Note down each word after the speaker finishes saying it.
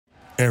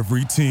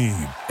Every team,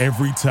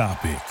 every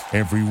topic,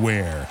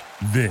 everywhere.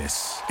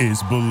 This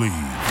is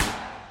Believe.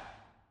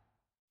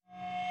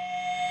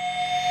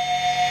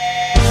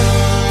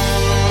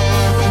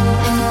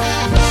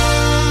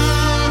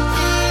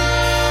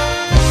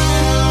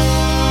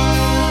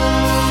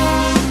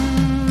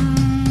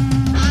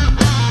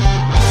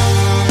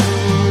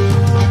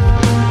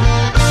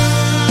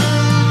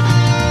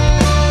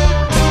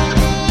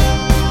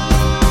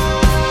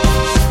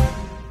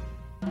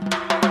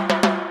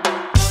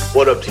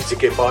 What up,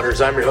 TCK Potters?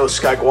 I'm your host,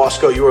 Sky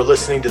Guasco. You are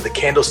listening to the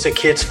Candlestick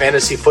Kids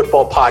Fantasy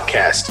Football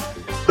Podcast.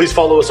 Please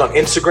follow us on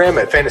Instagram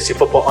at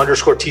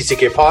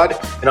fantasyfootball_TCK Pod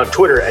and on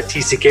Twitter at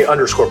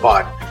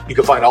TCK_pod. You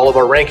can find all of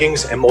our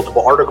rankings and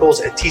multiple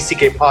articles at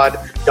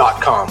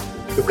tckpod.com.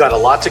 We've got a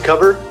lot to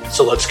cover,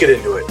 so let's get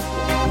into it.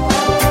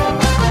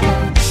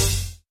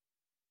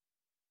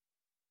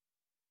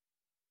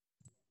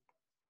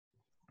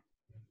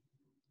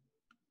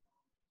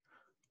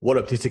 What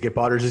up, TCK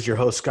Potters? This is your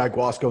host, Sky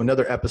Guasco.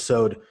 Another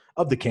episode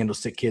of the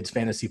Candlestick Kids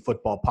Fantasy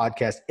Football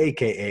Podcast,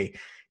 a.k.a.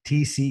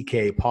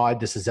 TCK Pod.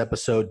 This is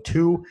episode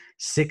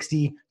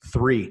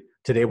 263.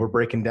 Today, we're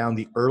breaking down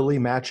the early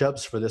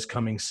matchups for this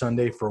coming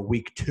Sunday for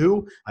Week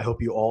 2. I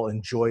hope you all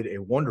enjoyed a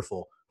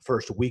wonderful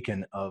first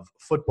weekend of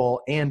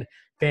football and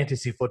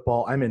fantasy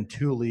football. I'm in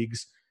two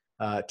leagues,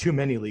 too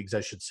many leagues,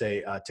 I should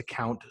say, to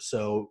count.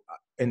 So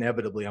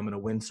inevitably, I'm going to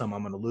win some,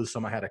 I'm going to lose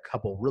some. I had a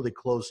couple really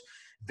close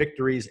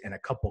victories and a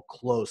couple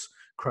close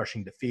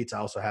crushing defeats. I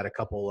also had a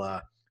couple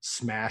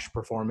smash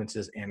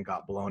performances and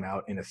got blown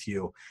out in a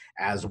few,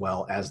 as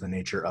well as the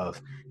nature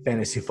of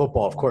fantasy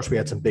football. Of course, we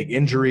had some big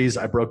injuries.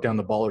 I broke down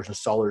the ballers and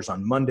stallers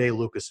on Monday.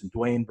 Lucas and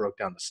Dwayne broke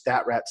down the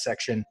stat rat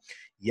section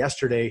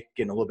yesterday,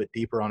 getting a little bit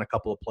deeper on a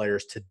couple of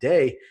players.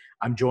 Today,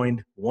 I'm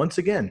joined once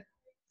again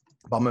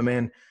by my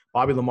man,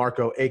 Bobby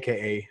Lamarco,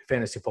 a.k.a.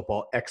 Fantasy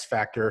Football X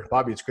Factor.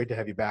 Bobby, it's great to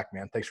have you back,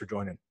 man. Thanks for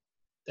joining.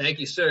 Thank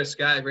you, sir.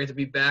 Sky, great to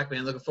be back,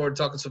 man. Looking forward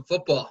to talking some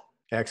football.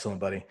 Excellent,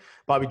 buddy.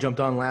 Bobby jumped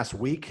on last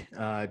week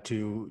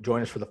to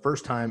join us for the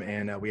first time,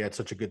 and we had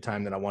such a good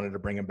time that I wanted to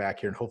bring him back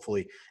here and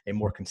hopefully a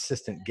more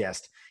consistent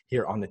guest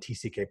here on the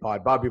TCK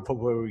Pod. Bobby,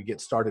 before we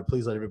get started,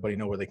 please let everybody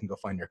know where they can go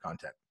find your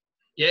content.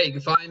 Yeah, you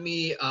can find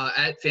me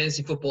at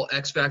Fantasy Football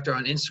X Factor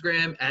on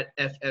Instagram, at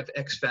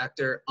FFX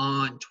Factor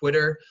on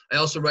Twitter. I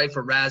also write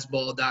for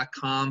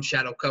Razzball.com,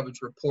 Shadow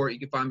Coverage Report. You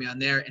can find me on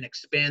there, and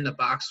Expand the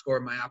Box Score.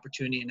 My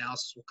opportunity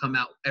analysis will come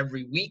out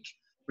every week,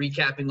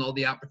 recapping all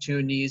the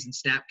opportunities and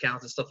snap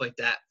counts and stuff like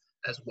that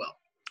as well.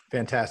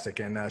 Fantastic.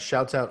 And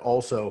shouts out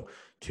also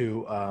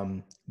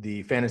to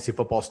the Fantasy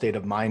Football State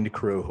of Mind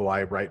crew, who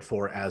I write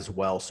for as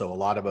well. So a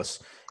lot of us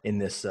in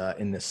this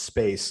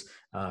space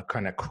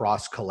kind of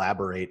cross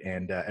collaborate,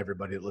 and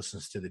everybody that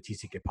listens to the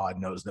TCK Pod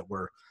knows that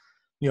we're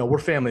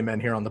family men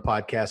here on the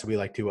podcast. We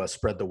like to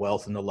spread the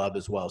wealth and the love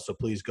as well. So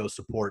please go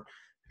support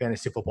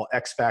Fantasy Football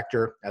X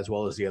Factor as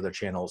well as the other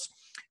channels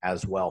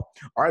as well.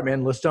 All right,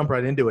 man, let's jump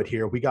right into it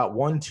here. We got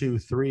 1, 2,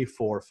 3,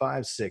 4,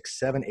 5, 6,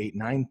 7, 8,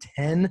 9,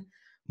 10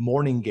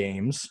 morning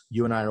games.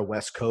 You and I are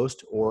West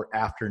Coast, or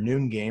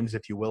afternoon games,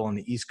 if you will, on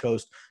the East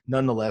Coast.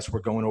 Nonetheless, we're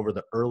going over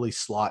the early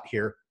slot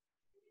here.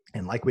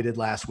 And like we did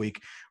last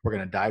week, we're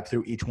going to dive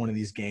through each one of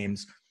these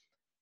games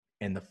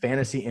and the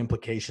fantasy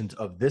implications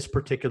of this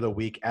particular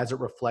week as it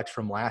reflects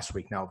from last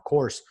week. Now, of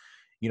course,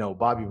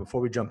 Bobby,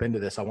 before we jump into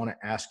this, I want to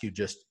ask you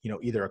just,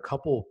 either a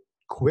couple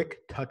quick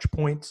touch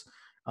points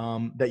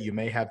that you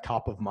may have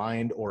top of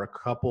mind, or a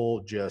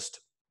couple just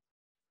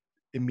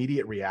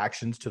immediate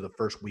reactions to the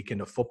first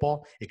weekend of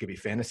football. It could be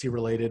fantasy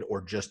related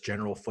or just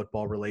general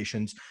football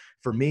relations.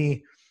 For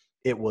me,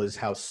 it was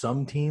how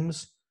some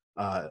teams,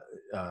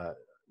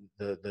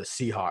 the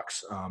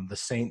Seahawks, the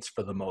Saints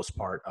for the most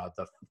part,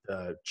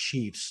 the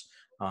Chiefs,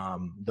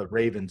 the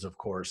Ravens, of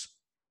course.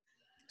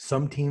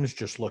 Some teams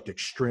just looked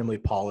extremely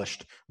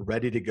polished,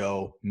 ready to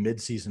go,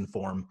 mid-season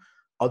form.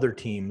 Other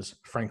teams,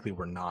 frankly,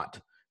 were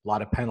not. A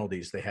lot of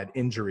penalties. They had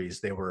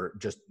injuries. They were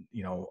just,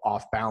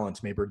 off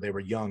balance. Maybe they were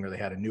young, or they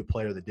had a new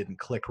player that didn't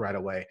click right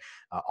away.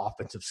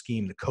 Offensive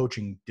scheme, the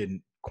coaching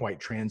didn't quite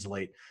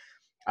translate.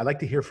 I'd like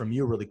to hear from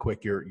you really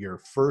quick, your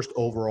first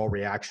overall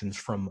reactions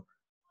from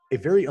a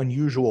very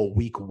unusual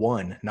week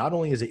one. Not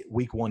only is it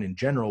week one in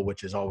general,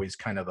 which is always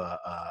kind of a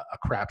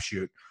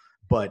crapshoot,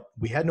 but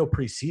we had no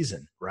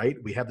preseason, right?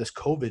 We have this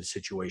COVID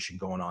situation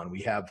going on.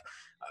 We have,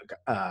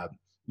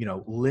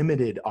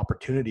 limited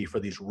opportunity for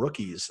these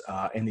rookies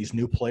and these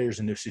new players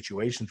in new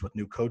situations with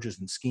new coaches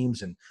and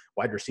schemes and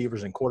wide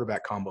receivers and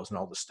quarterback combos and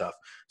all this stuff.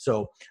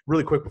 So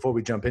really quick before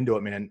we jump into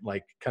it, man,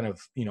 like kind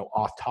of,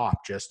 off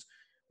top, just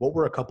what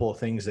were a couple of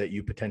things that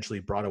you potentially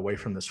brought away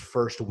from this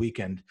first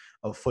weekend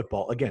of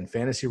football? Again,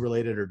 fantasy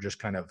related or just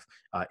kind of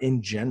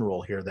in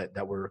general here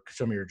that were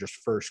some of your just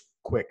first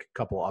quick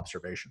couple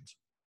observations.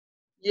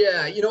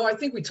 Yeah, I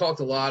think we talked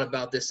a lot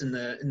about this in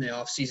the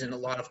off season, a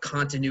lot of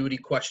continuity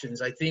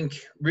questions. I think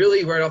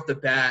really right off the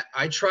bat,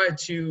 I tried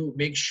to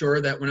make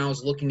sure that when I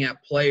was looking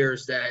at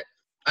players that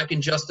I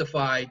can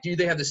justify, do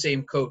they have the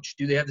same coach?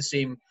 Do they have the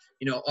same,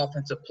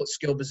 offensive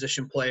skill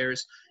position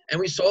players? And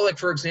we saw, like,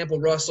 for example,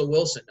 Russell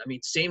Wilson. I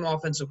mean, same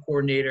offensive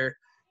coordinator,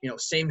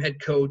 same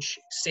head coach,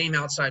 same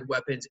outside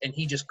weapons, and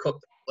he just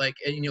cooked.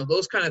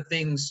 Those kind of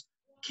things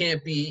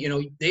can't be,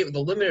 the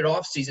limited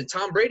offseason.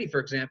 Tom Brady, for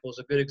example, is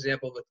a good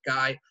example of a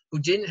guy who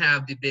didn't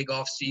have the big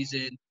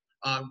offseason,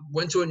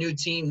 went to a new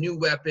team, new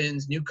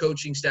weapons, new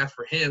coaching staff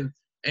for him,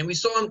 and we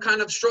saw him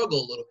kind of struggle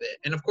a little bit.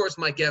 And, of course,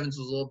 Mike Evans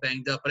was a little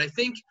banged up. But I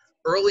think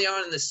early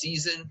on in the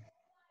season,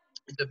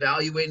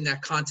 evaluating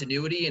that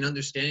continuity and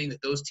understanding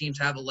that those teams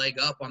have a leg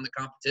up on the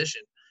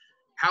competition.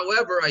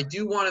 However, I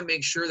do want to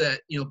make sure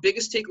that,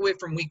 biggest takeaway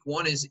from week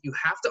one is you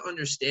have to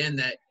understand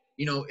that,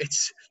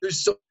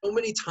 there's so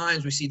many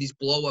times we see these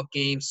blow-up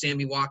games.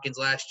 Sammy Watkins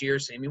last year,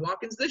 Sammy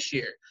Watkins this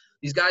year.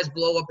 These guys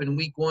blow up in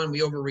week one.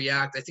 We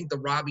overreact. I think the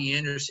Robbie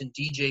Anderson,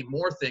 DJ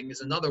Moore thing is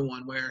another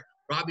one where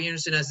Robbie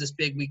Anderson has this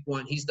big week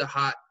one. He's the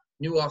hot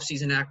new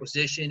offseason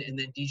acquisition, and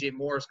then DJ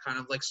Moore is kind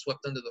of like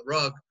swept under the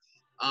rug.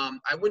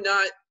 I would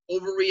not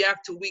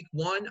overreact to week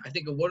one. I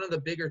think one of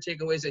the bigger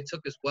takeaways I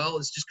took as well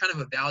is just kind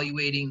of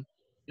evaluating,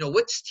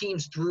 which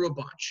teams threw a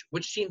bunch,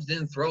 which teams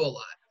didn't throw a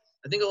lot.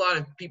 I think a lot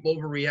of people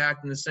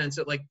overreact in the sense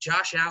that, like,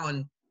 Josh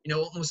Allen,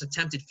 almost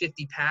attempted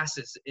 50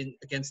 passes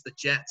against the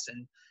Jets.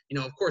 And,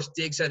 of course,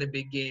 Diggs had a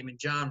big game and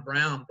John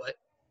Brown, but,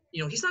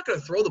 he's not going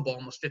to throw the ball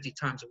almost 50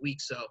 times a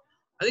week. So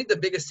I think the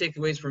biggest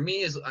takeaways for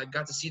me is I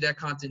got to see that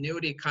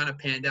continuity. It kind of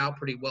panned out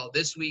pretty well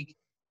this week,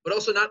 but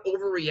also not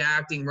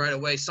overreacting right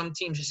away. Some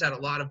teams just had a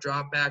lot of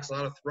dropbacks, a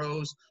lot of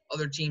throws.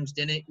 Other teams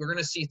didn't. We're going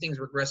to see things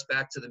regress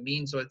back to the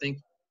mean. So I think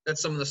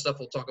that's some of the stuff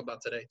we'll talk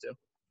about today too.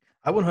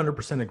 I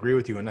 100% agree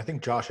with you, and I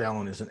think Josh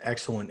Allen is an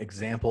excellent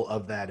example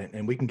of that,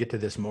 and we can get to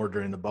this more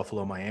during the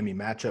Buffalo-Miami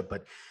matchup,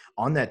 but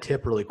on that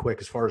tip really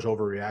quick, as far as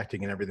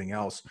overreacting and everything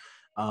else,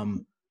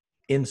 I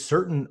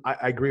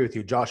agree with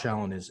you, Josh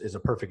Allen is a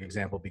perfect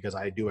example because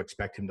I do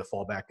expect him to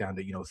fall back down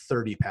to,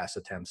 30 pass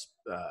attempts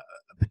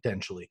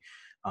potentially.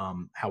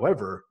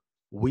 However,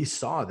 we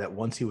saw that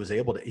once he was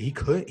able to, he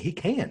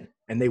can,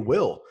 and they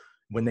will,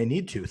 when they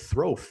need to,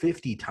 throw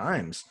 50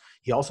 times.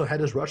 He also had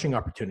his rushing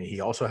opportunity.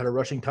 He also had a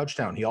rushing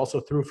touchdown. He also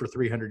threw for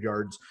 300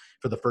 yards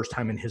for the first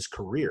time in his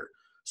career.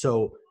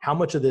 So how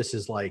much of this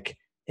is like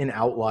an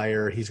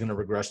outlier, he's going to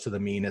regress to the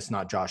mean, it's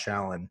not Josh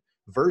Allen,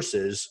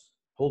 versus,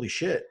 holy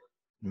shit,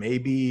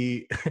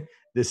 maybe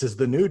this is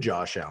the new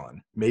Josh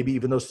Allen. Maybe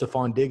even though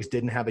Stephon Diggs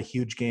didn't have a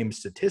huge game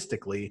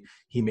statistically,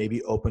 he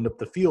maybe opened up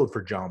the field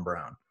for John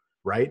Brown,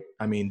 right?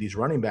 I mean, these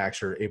running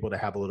backs are able to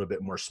have a little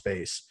bit more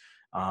space.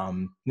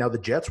 Now the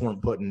Jets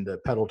weren't putting the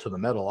pedal to the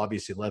metal.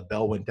 Obviously Lev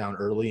Bell went down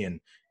early and,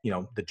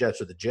 the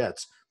Jets are the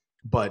Jets,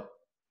 but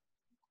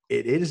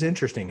it is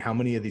interesting how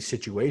many of these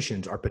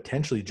situations are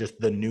potentially just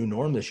the new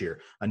norm this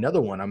year.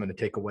 Another one I'm going to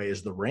take away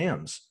is the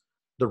Rams.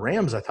 The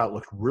Rams I thought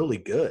looked really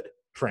good,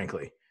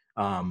 frankly,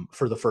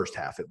 for the first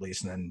half at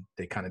least. And then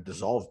they kind of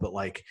dissolved, but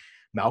like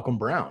Malcolm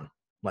Brown,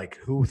 like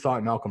who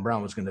thought Malcolm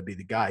Brown was going to be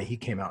the guy? He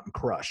came out and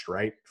crushed,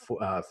 right?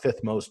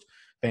 Fifth most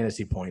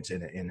fantasy points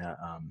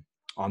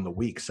on the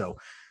week. So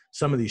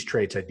some of these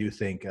traits I do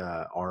think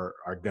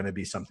are going to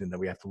be something that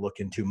we have to look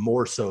into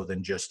more so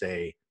than just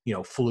a,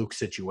 fluke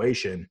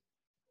situation.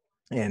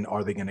 And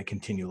are they going to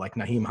continue? Like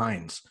Nyheim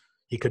Hines,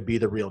 he could be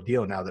the real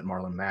deal now that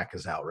Marlon Mack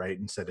is out, right?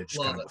 Instead of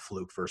just kind of a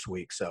fluke first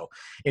week. So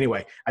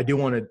anyway, I do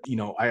want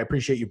to, I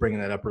appreciate you bringing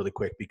that up really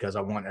quick because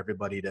I want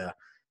everybody to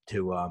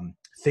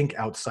think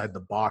outside the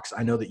box.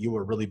 I know that you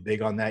were really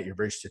big on that. You're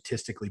very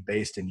statistically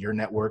based in your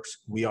networks.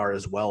 We are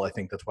as well. I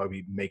think that's why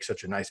we make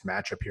such a nice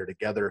matchup here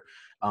together.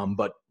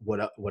 But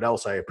what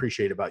else I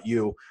appreciate about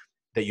you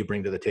that you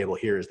bring to the table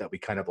here is that we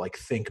kind of like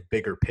think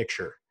bigger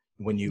picture.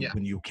 When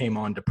you came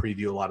on to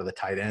preview a lot of the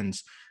tight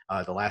ends,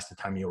 the last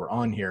time you were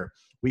on here,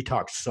 we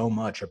talked so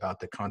much about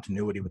the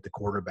continuity with the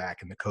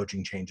quarterback and the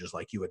coaching changes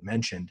like you had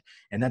mentioned.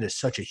 And that is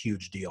such a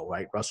huge deal,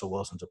 right? Russell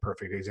Wilson's a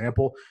perfect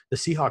example. The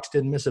Seahawks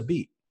didn't miss a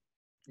beat.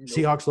 Nope.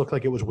 Seahawks looked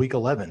like it was week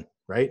 11,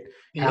 right?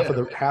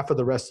 Half of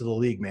the rest of the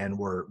league, man,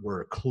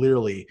 were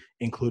clearly,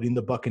 including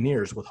the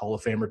Buccaneers with Hall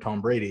of Famer Tom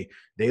Brady,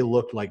 they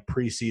looked like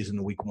preseason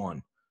week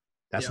 1.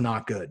 That's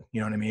not good. You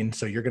know what I mean?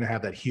 So you're going to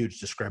have that huge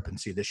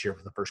discrepancy this year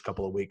for the first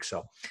couple of weeks. So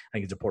I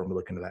think it's important to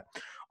look into that.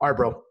 All right,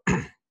 bro.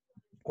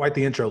 Quite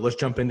the intro. Let's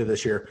jump into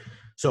this here.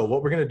 So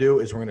what we're going to do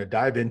is we're going to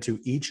dive into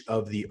each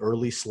of the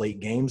early slate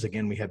games.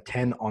 Again, we have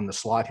 10 on the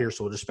slot here,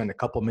 so we'll just spend a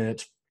couple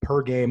minutes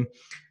per game.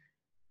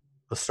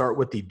 Let's start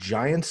with the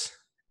Giants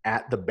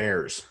at the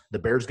Bears. The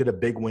Bears get a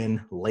big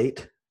win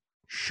late.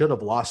 Should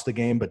have lost the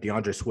game, but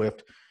DeAndre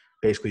Swift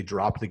basically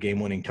dropped the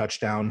game-winning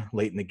touchdown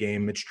late in the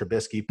game. Mitch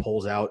Trubisky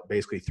pulls out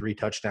basically 3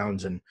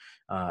 touchdowns and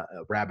a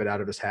rabbit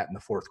out of his hat in the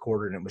fourth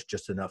quarter, and it was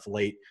just enough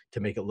late to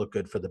make it look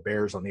good for the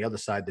Bears. On the other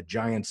side, the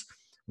Giants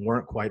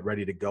weren't quite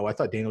ready to go. I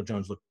thought Daniel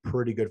Jones looked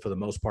pretty good for the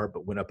most part,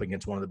 but went up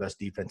against one of the best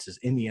defenses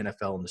in the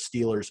NFL and the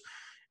Steelers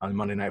on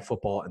Monday Night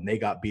Football, and they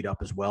got beat up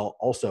as well.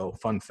 Also,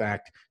 fun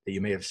fact that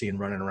you may have seen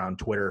running around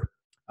Twitter,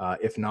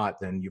 if not,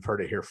 then you've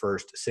heard it here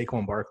first.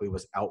 Saquon Barkley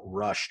was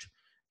outrushed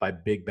by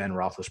Big Ben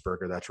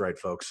Roethlisberger. That's right,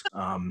 folks.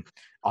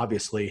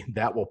 Obviously,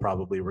 that will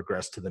probably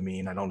regress to the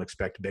mean. I don't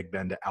expect Big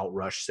Ben to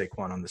outrush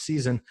Saquon on the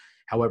season.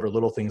 However,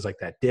 little things like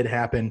that did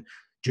happen.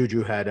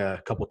 Juju had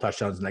a couple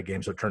touchdowns in that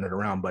game, so turned it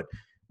around. But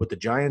with the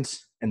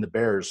Giants and the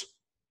Bears,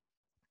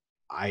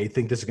 I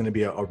think this is going to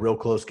be a real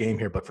close game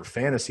here. But for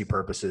fantasy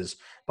purposes,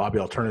 Bobby,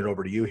 I'll turn it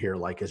over to you here.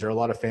 Like, is there a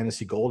lot of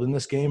fantasy gold in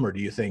this game, or do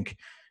you think,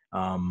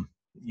 do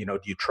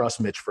you trust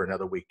Mitch for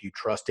another week? Do you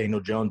trust Daniel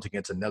Jones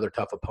against another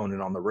tough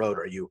opponent on the road?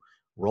 Are you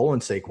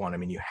rolling Saquon? I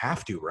mean, you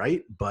have to,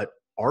 right? But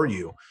are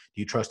you?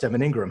 Do you trust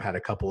Evan Ingram? Had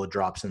a couple of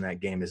drops in that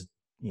game. Is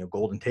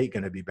Golden Tate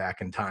going to be back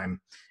in time?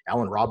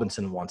 Allen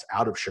Robinson wants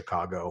out of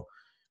Chicago.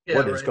 Yeah,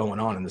 what is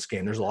going on in this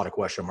game? There's a lot of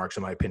question marks,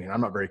 in my opinion.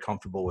 I'm not very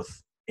comfortable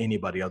with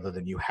anybody other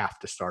than you have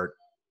to start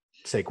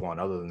Saquon.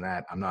 Other than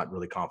that, I'm not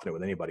really confident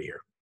with anybody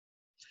here.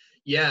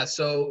 Yeah,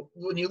 so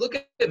when you look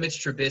at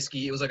Mitch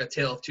Trubisky, it was like a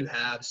tale of two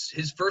halves.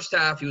 His first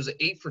half, he was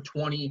 8 for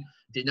 20,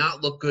 did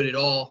not look good at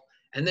all.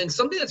 And then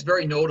something that's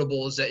very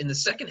notable is that in the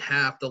second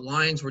half, the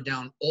Lions were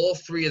down all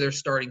 3 of their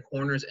starting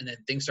corners, and then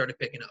things started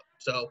picking up.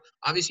 So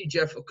obviously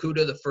Jeff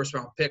Okudah, the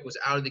first-round pick, was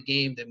out of the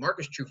game. Then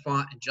Marcus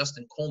Trufant and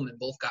Justin Coleman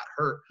both got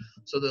hurt.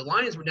 So the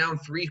Lions were down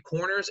 3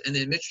 corners, and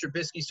then Mitch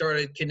Trubisky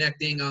started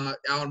connecting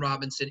Allen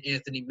Robinson,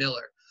 Anthony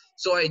Miller.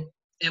 So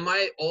am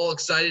I all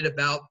excited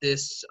about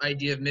this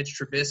idea of Mitch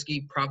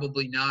Trubisky?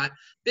 Probably not.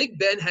 Big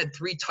Ben had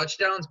 3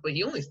 touchdowns, but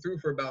he only threw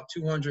for about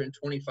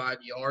 225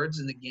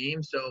 yards in the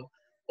game. So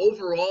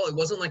overall, it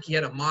wasn't like he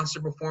had a monster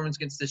performance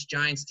against this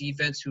Giants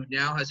defense, who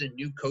now has a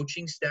new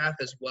coaching staff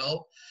as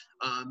well.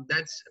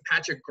 That's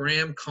Patrick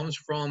Graham comes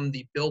from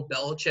the Bill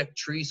Belichick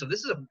tree. So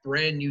this is a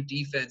brand new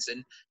defense,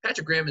 and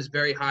Patrick Graham is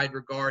very high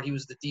regard. He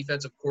was the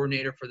defensive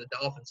coordinator for the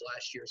Dolphins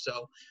last year.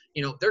 So,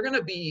 they're going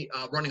to be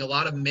running a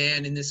lot of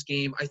man in this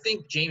game. I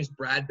think James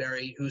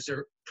Bradbury, who's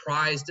a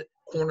prized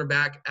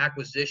cornerback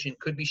acquisition,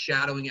 could be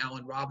shadowing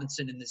Allen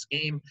Robinson in this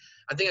game.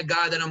 I think a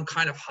guy that I'm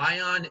kind of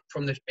high on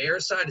from the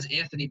Bears side is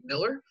Anthony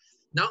Miller.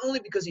 Not only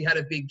because he had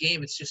a big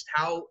game, it's just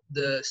how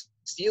the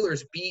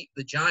Steelers beat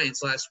the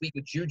Giants last week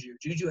with Juju.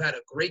 Juju had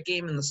a great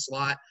game in the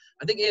slot.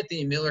 I think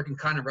Anthony Miller can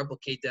kind of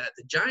replicate that.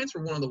 The Giants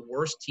were one of the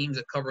worst teams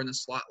at covering the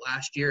slot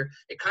last year.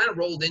 It kind of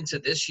rolled into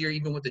this year,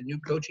 even with the new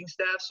coaching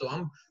staff. So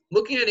I'm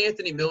looking at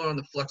Anthony Miller on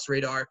the flex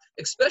radar,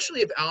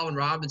 especially if Allen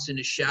Robinson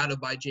is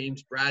shadowed by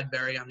James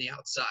Bradbury on the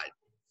outside.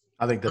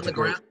 I think that's on the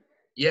ground.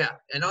 Yeah,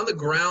 and on the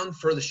ground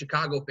for the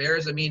Chicago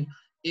Bears, I mean,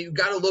 you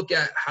got to look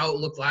at how it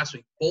looked last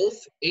week. Both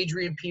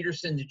Adrian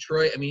Peterson,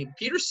 Detroit. I mean,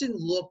 Peterson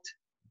looked,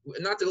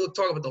 not to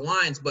talk about the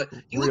Lions, but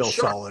he real looked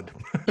sharp. Solid.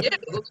 Yeah,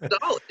 he looked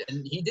solid,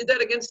 and he did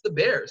that against the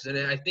Bears. And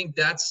I think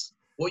that's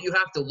what you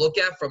have to look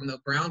at from the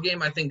ground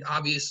game. I think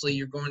obviously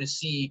you're going to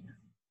see.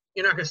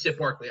 You're not going to sit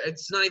Barkley.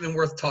 It's not even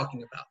worth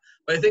talking about.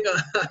 But I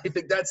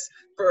think that's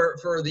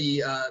for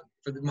the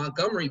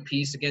Montgomery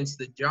piece against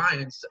the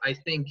Giants. I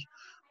think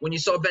when you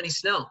saw Benny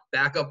Snell,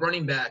 backup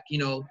running back,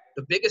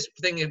 the biggest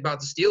thing about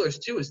the Steelers,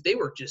 too, is they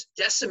were just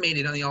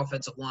decimated on the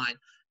offensive line.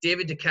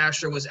 David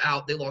DeCastro was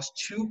out. They lost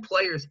 2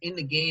 players in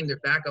the game, their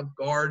backup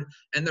guard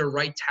and their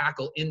right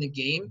tackle in the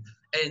game.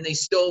 And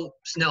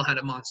Snell had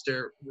a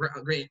monster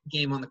great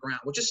game on the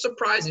ground, which is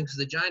surprising because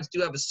the Giants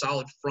do have a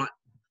solid front.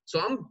 So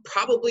I'm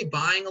probably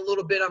buying a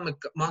little bit on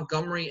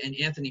Montgomery and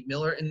Anthony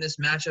Miller in this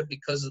matchup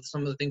because of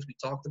some of the things we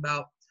talked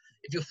about.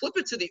 If you flip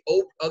it to the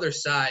other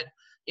side,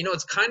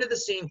 it's kind of the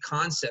same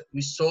concept.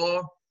 We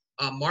saw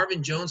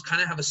Marvin Jones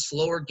kind of have a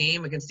slower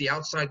game against the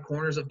outside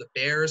corners of the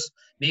Bears.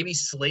 Maybe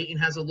Slayton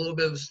has a little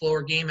bit of a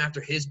slower game after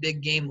his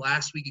big game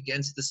last week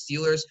against the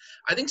Steelers.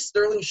 I think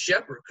Sterling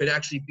Shepard could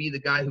actually be the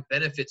guy who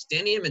benefits.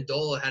 Danny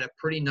Amendola had a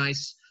pretty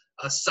nice,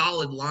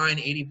 solid line,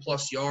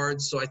 80-plus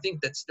yards. So I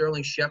think that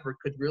Sterling Shepard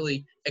could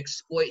really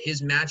exploit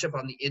his matchup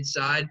on the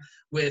inside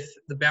with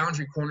the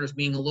boundary corners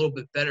being a little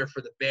bit better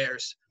for the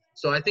Bears.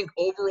 So I think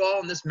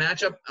overall in this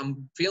matchup,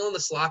 I'm feeling the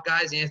slot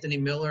guys, Anthony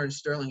Miller and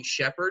Sterling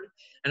Shepard.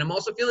 And I'm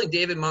also feeling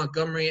David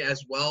Montgomery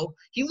as well.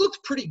 He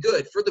looked pretty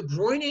good. For the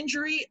groin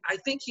injury, I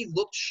think he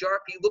looked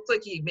sharp. He looked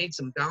like he made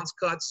some bounce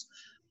cuts.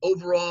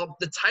 Overall,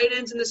 the tight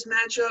ends in this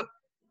matchup,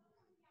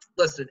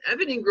 listen,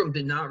 Evan Ingram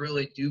did not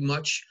really do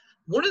much.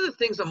 One of the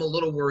things I'm a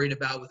little worried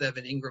about with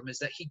Evan Ingram is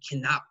that he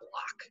cannot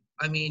block.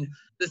 I mean,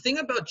 the thing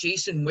about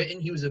Jason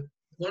Witten, he was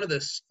one of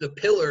the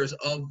pillars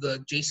of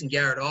the Jason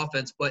Garrett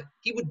offense, but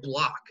he would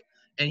block,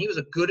 and he was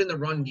a good in the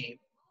run game.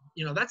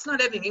 That's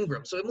not Evan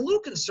Ingram. So I'm a little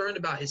concerned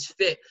about his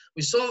fit.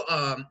 We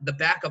saw the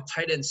backup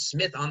tight end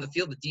Smith on the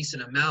field a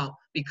decent amount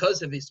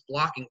because of his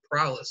blocking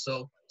prowess.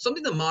 So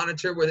something to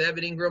monitor with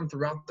Evan Ingram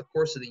throughout the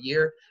course of the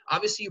year.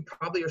 Obviously, you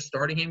probably are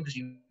starting him because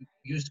you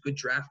used good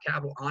draft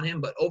capital on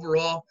him. But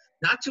overall,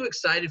 not too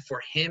excited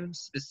for him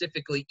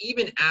specifically,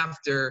 even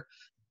after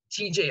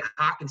TJ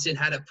Hawkinson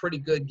had a pretty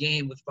good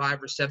game with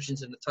 5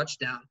 receptions and a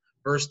touchdown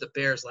versus the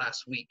Bears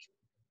last week.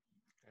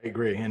 I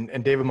agree.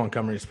 And David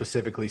Montgomery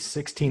specifically,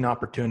 16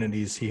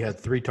 opportunities. He had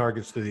 3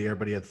 targets through the air,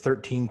 but he had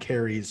 13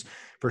 carries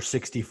for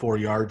 64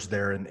 yards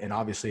there. And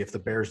obviously, if the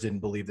Bears didn't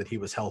believe that he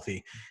was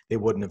healthy, they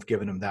wouldn't have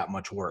given him that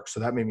much work. So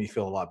that made me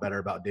feel a lot better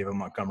about David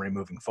Montgomery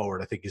moving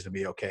forward. I think he's going to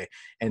be okay.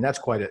 And that's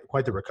quite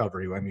the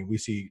recovery. I mean, we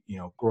see,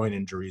 groin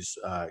injuries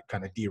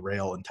kind of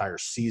derail entire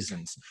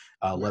seasons,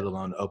 let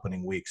alone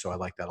opening week. So I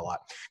like that a lot.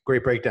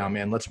 Great breakdown,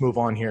 man. Let's move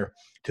on here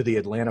to the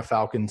Atlanta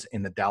Falcons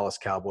and the Dallas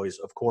Cowboys.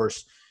 Of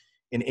course,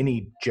 in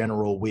any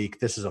general week,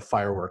 this is a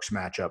fireworks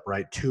matchup,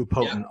 right? Two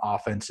potent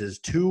offenses,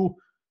 two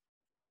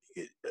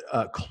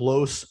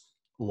close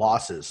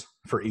losses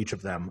for each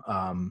of them.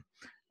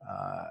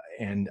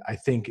 And I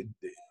think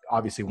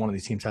obviously one of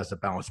these teams has to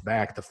bounce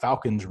back. The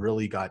Falcons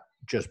really got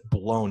just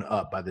blown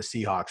up by the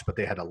Seahawks, but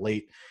they had a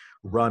late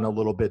run a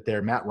little bit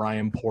there. Matt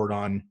Ryan poured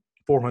on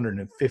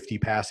 450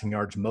 passing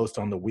yards, most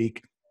on the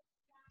week.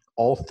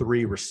 All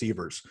three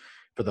receivers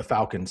for the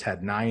Falcons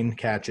had 9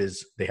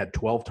 catches. They had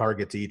 12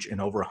 targets each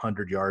and over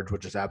 100 yards,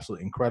 which is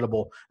absolutely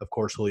incredible. Of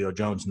course, Julio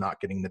Jones not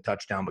getting the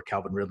touchdown, but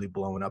Calvin Ridley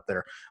blowing up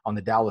there. On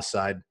the Dallas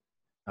side,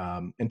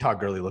 and Todd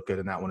Gurley looked good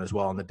in that one as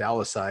well. On the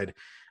Dallas side,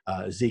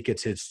 Zeke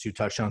gets his 2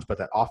 touchdowns, but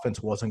that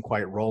offense wasn't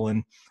quite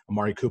rolling.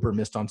 Amari Cooper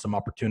missed on some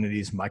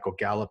opportunities. Michael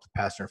Gallup, the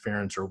pass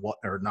interference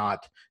or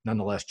not,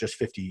 nonetheless, just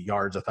 50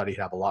 yards. I thought he'd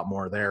have a lot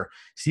more there.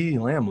 CeeDee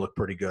Lamb looked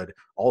pretty good.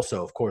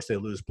 Also, of course, they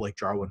lose Blake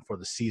Jarwin for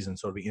the season,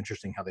 so it'll be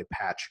interesting how they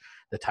patch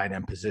the tight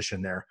end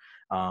position there.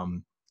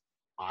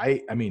 I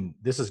mean,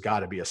 this has got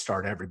to be a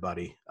start,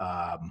 everybody.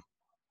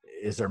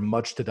 Is there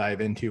much to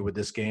dive into with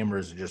this game, or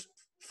is it just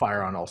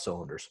fire on all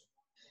cylinders?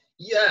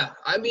 Yeah,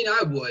 I mean,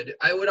 I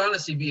would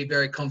honestly be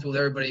very comfortable with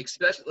everybody,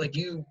 especially like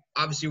you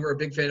obviously were a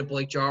big fan of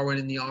Blake Jarwin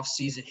in the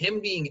offseason.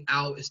 Him being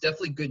out is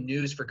definitely good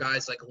news for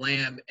guys like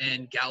Lamb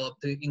and Gallup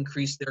to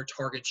increase their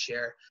target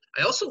share.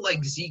 I also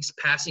like Zeke's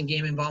passing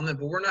game involvement,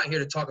 but we're not here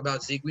to talk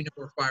about Zeke. We know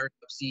we're firing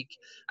up Zeke.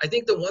 I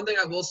think the one thing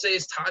I will say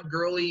is Todd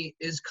Gurley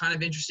is kind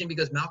of interesting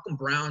because Malcolm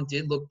Brown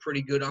did look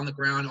pretty good on the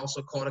ground,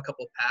 also caught a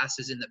couple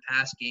passes in the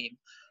pass game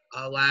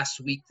last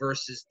week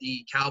versus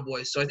the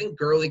Cowboys. So I think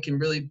Gurley can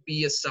really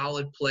be a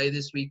solid play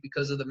this week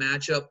because of the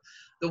matchup.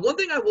 The one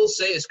thing I will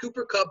say is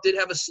Cooper Kupp did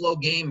have a slow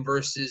game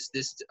versus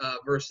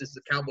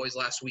the Cowboys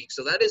last week.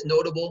 So that is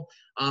notable.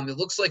 It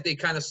looks like they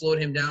kind of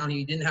slowed him down.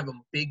 He didn't have a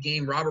big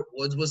game. Robert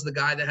Woods was the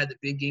guy that had the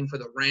big game for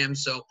the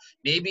Rams. So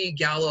maybe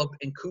Gallup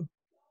and Cooper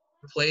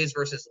plays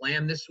versus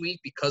Lamb this week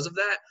because of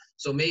that.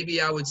 So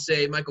maybe I would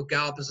say Michael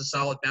Gallup is a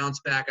solid bounce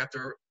back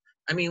after –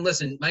 I mean,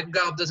 listen, Michael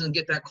Gallup doesn't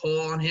get that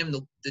call on him,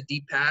 the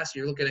deep pass.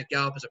 You're looking at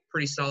Gallup as a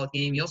pretty solid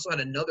game. He also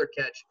had another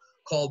catch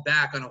called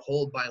back on a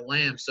hold by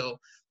Lamb. So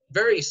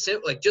very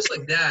simple, like just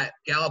like that,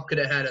 Gallup could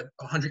have had a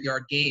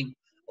 100-yard game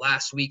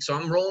last week. So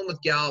I'm rolling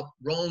with Gallup,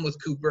 rolling with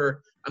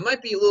Cooper. I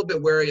might be a little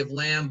bit wary of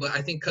Lamb, but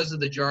I think because of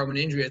the Jarwin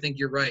injury, I think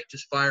you're right.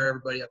 Just fire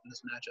everybody up in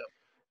this matchup.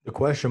 The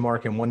question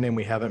mark, and one name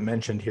we haven't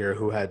mentioned here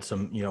who had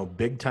some,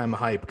 big-time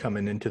hype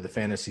coming into the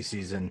fantasy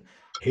season,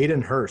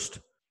 Hayden Hurst.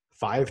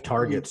 5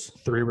 targets,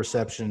 3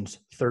 receptions,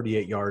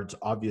 38 yards.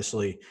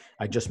 Obviously,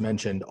 I just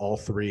mentioned all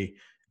 3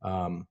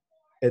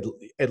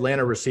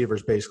 Atlanta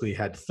receivers basically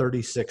had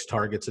 36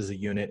 targets as a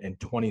unit and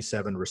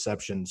 27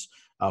 receptions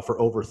for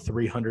over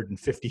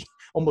 350,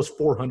 almost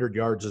 400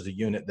 yards as a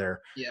unit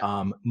there.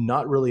 Yeah.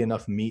 Not really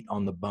enough meat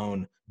on the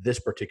bone this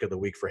particular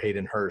week for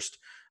Hayden Hurst.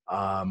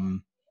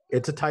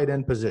 It's a tight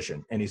end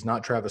position, and he's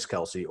not Travis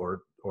Kelce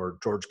or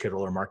George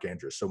Kittle or Mark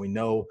Andrews. So we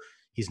know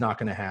he's not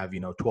going to have,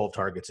 12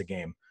 targets a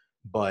game.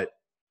 But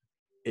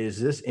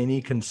is this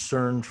any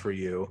concern for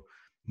you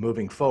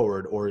moving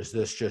forward, or is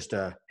this just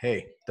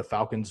hey, the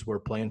Falcons were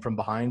playing from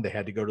behind. They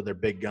had to go to their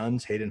big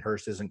guns. Hayden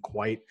Hurst isn't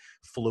quite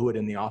fluid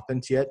in the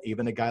offense yet.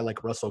 Even a guy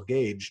like Russell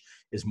Gage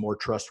is more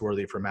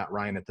trustworthy for Matt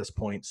Ryan at this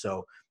point,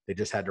 so they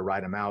just had to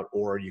ride him out.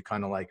 Or you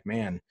kind of like,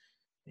 man,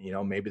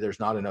 maybe there's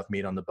not enough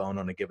meat on the bone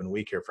on a given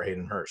week here for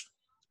Hayden Hurst.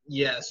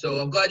 Yeah, so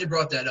I'm glad you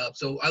brought that up.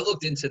 So I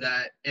looked into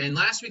that, and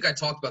last week I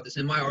talked about this.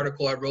 In my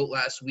article I wrote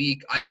last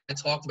week, I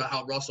talked about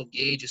how Russell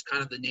Gage is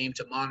kind of the name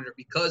to monitor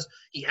because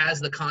he has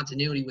the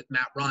continuity with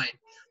Matt Ryan.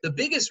 The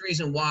biggest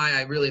reason why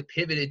I really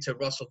pivoted to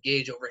Russell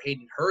Gage over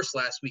Hayden Hurst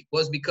last week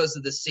was because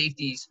of the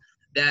safeties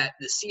that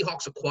the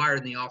Seahawks acquired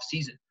in the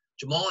offseason.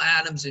 Jamal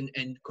Adams and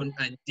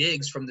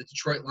Diggs from the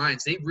Detroit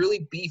Lions, they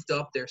really beefed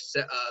up their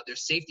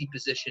safety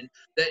position.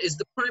 That is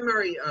the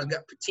primary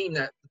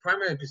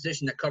primary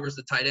position that covers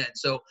the tight end.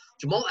 So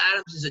Jamal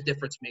Adams is a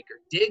difference maker.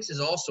 Diggs is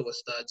also a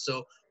stud.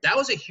 So that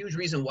was a huge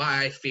reason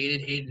why I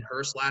faded Hayden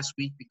Hurst last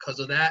week because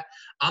of that.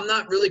 I'm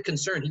not really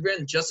concerned. He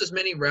ran just as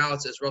many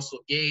routes as Russell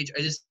Gage.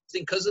 I just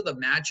think because of the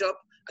matchup,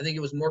 I think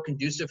it was more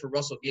conducive for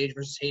Russell Gage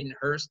versus Hayden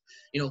Hurst.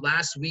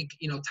 Last week,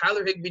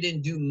 Tyler Higbee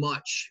didn't do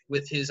much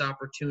with his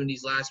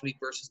opportunities last week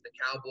versus the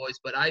Cowboys,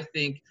 but I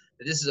think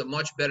that this is a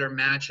much better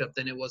matchup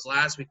than it was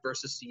last week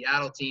versus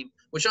Seattle team,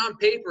 which on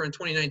paper in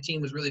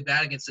 2019 was really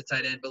bad against the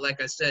tight end. But like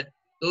I said,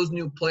 those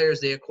new players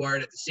they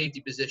acquired at the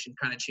safety position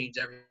kind of changed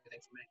everything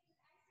for me.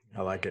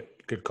 I like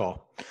it. Good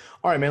call.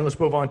 All right, man, let's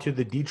move on to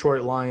the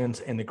Detroit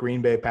Lions and the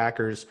Green Bay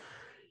Packers.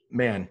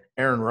 Man,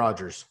 Aaron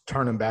Rodgers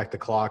turning back the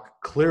clock,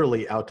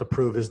 clearly out to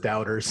prove his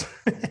doubters.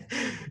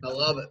 I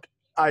love it.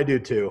 I do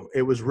too.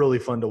 It was really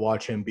fun to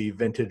watch him be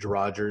vintage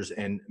Rodgers.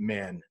 And,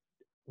 man,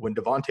 when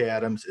Davante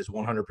Adams is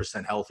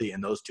 100% healthy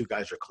and those two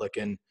guys are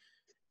clicking,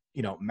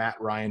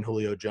 Matt Ryan,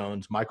 Julio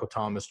Jones, Michael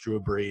Thomas,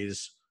 Drew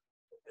Brees,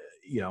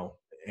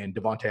 and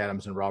Davante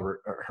Adams and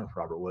Robert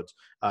Woods,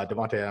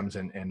 Davante Adams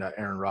and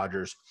Aaron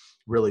Rodgers,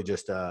 really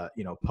just,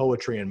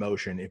 poetry in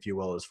motion, if you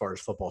will, as far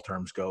as football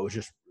terms go. It was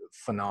just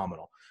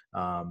phenomenal.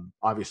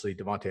 Obviously,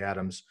 Davante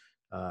Adams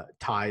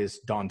ties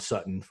Don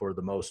Sutton for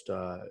the most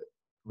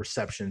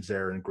receptions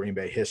there in Green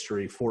Bay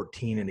history,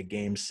 14 in a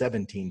game,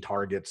 17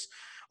 targets,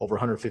 over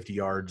 150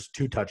 yards,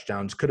 2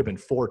 touchdowns, could have been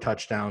 4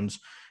 touchdowns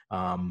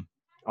on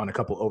a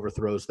couple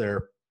overthrows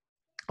there.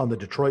 On the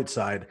Detroit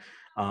side,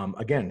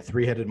 again,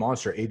 3-headed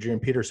monster, Adrian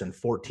Peterson,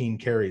 14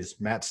 carries.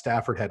 Matt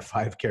Stafford had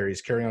 5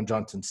 carries. Kerryon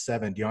Johnson,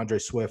 7.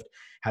 DeAndre Swift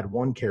had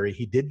 1 carry.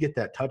 He did get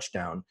that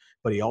touchdown,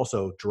 but he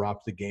also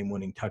dropped the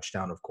game-winning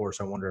touchdown. Of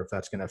course, I wonder if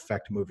that's going to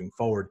affect moving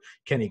forward.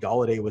 Kenny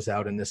Golladay was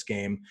out in this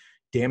game.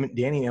 Danny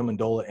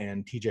Amendola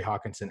and TJ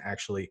Hawkinson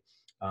actually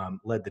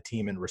led the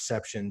team in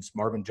receptions.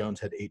 Marvin Jones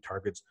had 8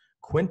 targets.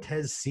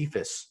 Quintez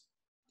Cephas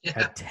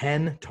had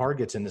 10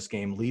 targets in this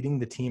game, leading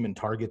the team in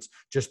targets,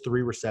 just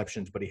 3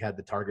 receptions, but he had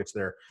the targets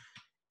there.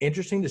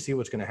 Interesting to see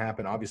what's going to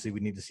happen. Obviously, we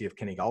need to see if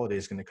Kenny Golladay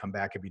is going to come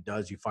back. If he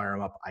does, you fire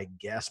him up, I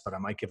guess, but I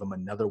might give him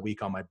another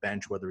week on my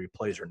bench, whether he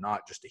plays or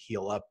not, just to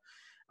heal up.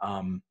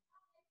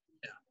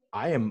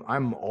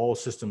 I'm all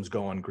systems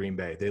go on Green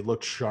Bay. They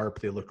looked sharp.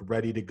 They looked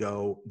ready to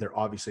go. They're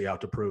obviously out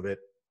to prove it.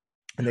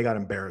 And they got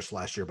embarrassed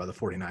last year by the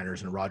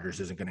 49ers, and Rodgers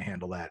isn't going to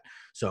handle that.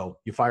 So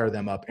you fire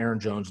them up. Aaron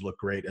Jones looked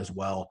great as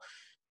well.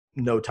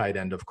 No tight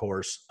end, of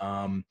course.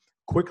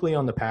 Quickly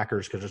on the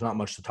Packers, because there's not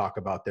much to talk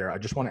about there. I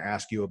just want to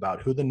ask you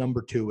about who the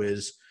number 2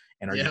 is,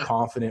 and are you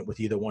confident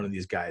with either one of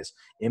these guys?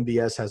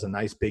 MVS has a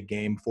nice big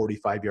game,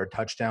 45-yard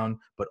touchdown,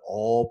 but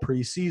all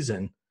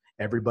preseason,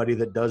 everybody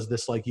that does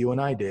this like you and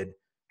I did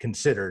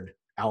considered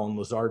Allen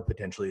Lazard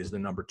potentially is the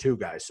number 2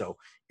 guy. So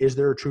is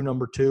there a true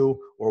number 2,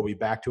 or are we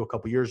back to a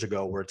couple years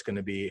ago where it's going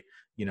to be,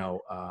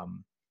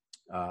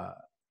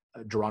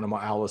 Geronimo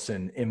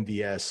Allison,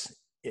 MVS,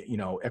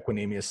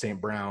 Equanimeous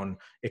St. Brown?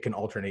 It can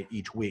alternate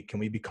each week. Can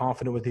we be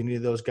confident with any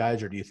of those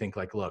guys, or do you think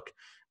look,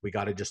 we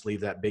got to just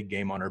leave that big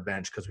game on our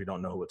bench because we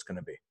don't know who it's going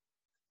to be?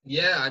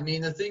 Yeah, I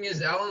mean, the thing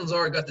is, Allen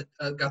Lazard got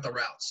the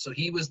routes, so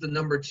he was the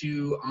number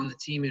 2 on the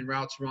team in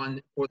routes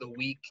run for the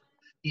week.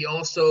 He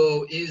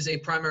also is a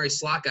primary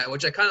slot guy,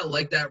 which I kind of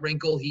like that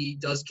wrinkle. He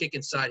does kick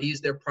inside.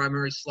 He's their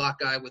primary slot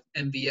guy with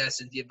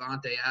MVS and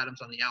Davante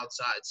Adams on the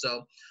outside.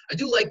 So I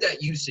do like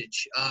that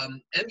usage.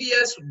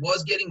 MVS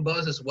was getting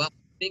buzz as well.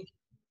 I think,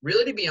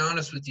 really, to be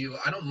honest with you,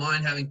 I don't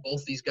mind having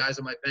both these guys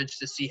on my bench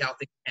to see how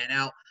things pan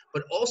out.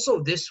 But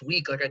also this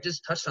week, like I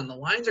just touched on, the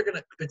Lions are going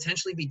to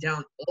potentially be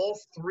down all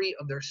 3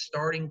 of their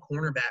starting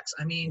cornerbacks.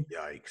 I mean,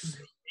 yikes.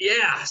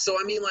 Yeah. So,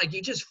 I mean,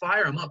 you just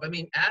fire him up. I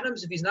mean,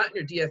 Adams, if he's not in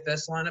your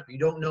DFS lineup, you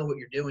don't know what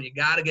you're doing. You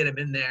got to get him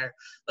in there.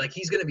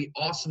 He's going to be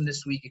awesome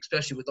this week,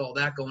 especially with all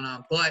that going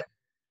on. But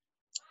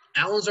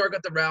Allen Lazard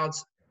got the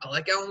routes. I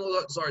like Allen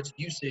Lazard's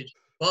usage,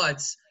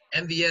 but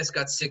MVS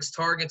got 6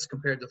 targets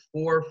compared to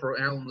 4 for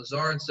Allen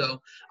Lazard.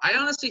 So I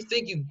honestly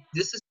think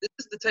this is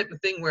the type of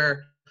thing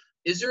where,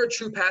 is there a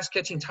true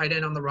pass-catching tight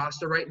end on the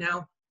roster right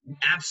now?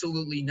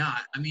 Absolutely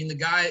not. I mean, the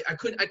guy, I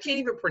can't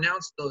even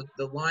pronounce the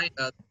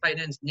tight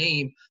end's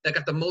name that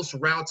got the most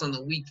routes on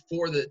the week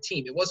for the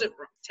team. It wasn't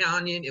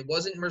Tanyan, it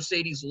wasn't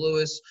Mercedes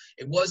Lewis,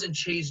 it wasn't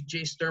Jay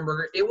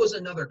Sternberger, it was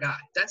another guy.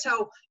 That's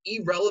how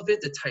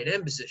irrelevant the tight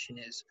end position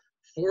is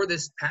for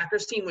this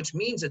Packers team, which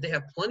means that they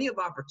have plenty of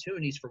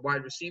opportunities for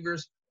wide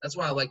receivers. That's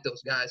why I like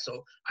those guys.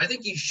 So I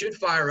think you should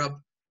fire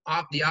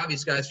up the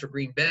obvious guys for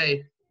Green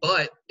Bay.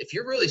 But if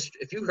you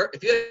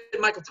had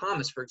Michael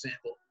Thomas, for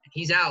example, and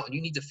he's out and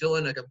you need to fill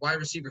in a wide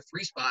receiver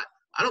 3 spot,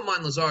 I don't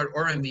mind Lazard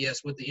or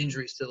MVS with the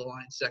injuries to the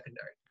Lions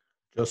secondary.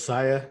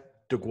 Josiah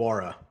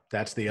DeGuara,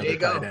 that's the other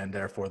tight end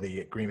there for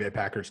the Green Bay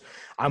Packers.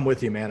 I'm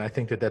with you, man. I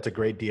think that's a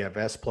great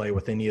DFS play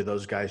with any of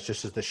those guys,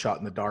 just as the shot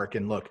in the dark.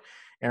 And look,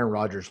 Aaron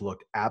Rodgers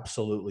looked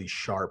absolutely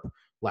sharp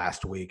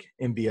last week.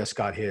 MVS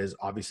got his.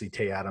 Obviously,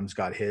 Tay Adams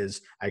got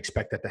his. I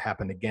expect that to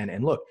happen again.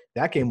 And look,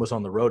 that game was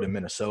on the road in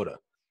Minnesota.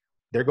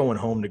 They're going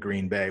home to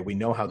Green Bay. We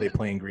know how they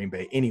play in Green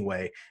Bay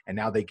anyway, and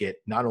now they get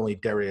not only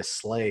Darius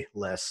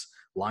Slay-less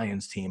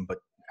Lions team, but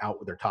out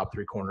with their top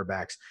 3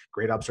 cornerbacks.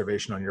 Great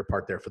observation on your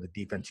part there for the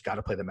defense. You got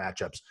to play the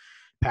matchups.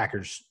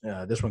 Packers,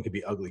 this one could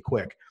be ugly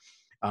quick.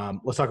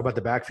 Let's talk about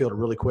the backfield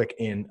really quick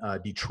in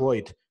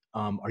Detroit.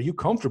 Are you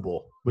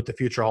comfortable with the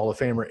future Hall of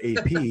Famer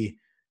AP,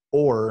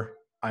 or,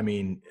 I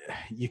mean,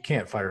 you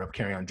can't fire up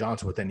Kerryon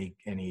Johnson with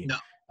any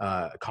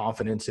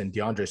confidence in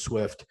DeAndre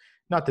Swift.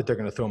 Not that they're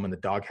going to throw him in the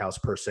doghouse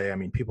per se. I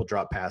mean, people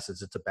drop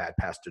passes. It's a bad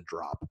pass to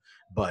drop.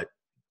 But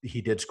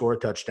he did score a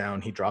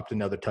touchdown. He dropped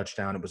another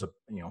touchdown. It was a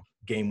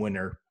game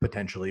winner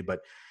potentially.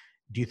 But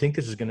do you think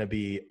this is going to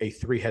be a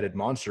 3-headed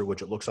monster,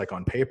 which it looks like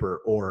on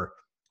paper? Or,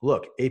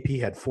 look, AP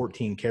had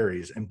 14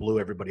 carries and blew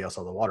everybody else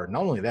out of the water.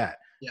 Not only that,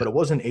 but it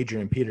wasn't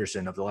Adrian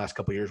Peterson of the last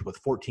couple of years with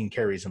 14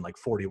 carries and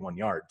 41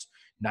 yards,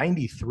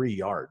 93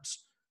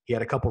 yards. He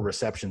had a couple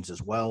receptions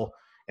as well.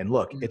 And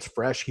look, it's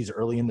fresh. He's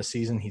early in the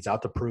season. He's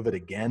out to prove it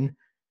again.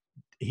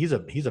 He's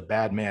a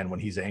bad man when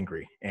he's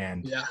angry.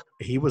 And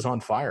he was on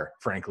fire,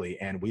 frankly.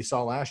 And we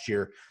saw last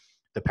year,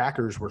 the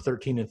Packers were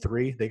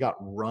 13-3. They got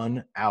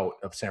run out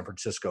of San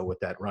Francisco with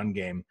that run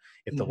game.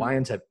 If the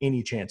Lions have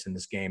any chance in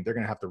this game, they're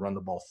going to have to run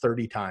the ball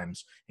 30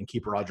 times and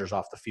keep Rodgers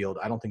off the field.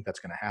 I don't think that's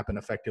going to happen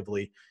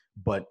effectively,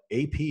 but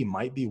AP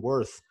might be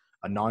worth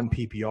a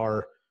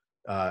non-PPR,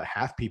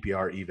 half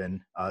PPR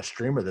even,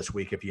 streamer this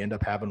week if you end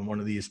up having one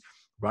of these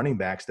running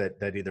backs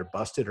that either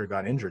busted or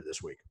got injured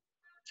this week.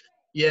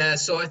 Yeah,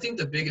 so I think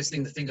the biggest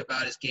thing to think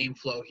about is game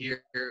flow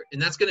here,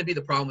 and that's going to be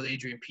the problem with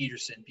Adrian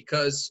Peterson,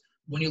 because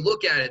when you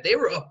look at it, they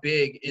were up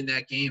big in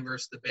that game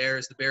versus the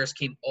Bears. The Bears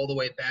came all the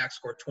way back,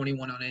 scored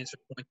 21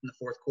 unanswered points in the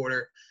fourth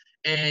quarter.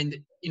 And,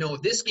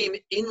 this game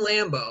in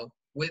Lambeau,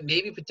 with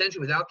maybe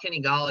potentially without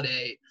Kenny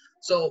Golladay,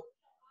 so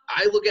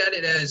I look at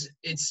it as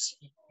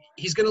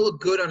he's going to look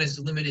good on his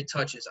limited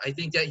touches. I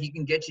think that he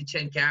can get you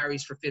 10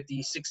 carries for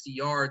 50, 60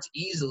 yards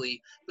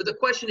easily. But the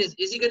question is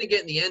he going to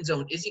get in the end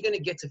zone? Is he going to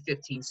get to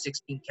 15,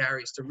 16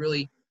 carries to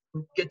really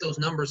get those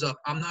numbers up?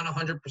 I'm not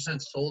 100%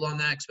 sold on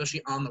that,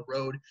 especially on the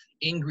road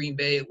in Green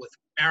Bay with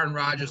Aaron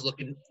Rodgers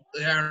looking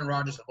Aaron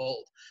Rodgers of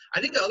old. I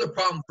think the other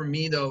problem for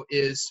me, though,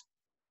 is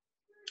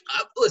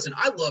listen,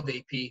 I love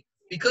AP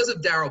because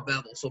of Darrell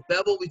Bevell. So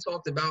Bevell, we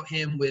talked about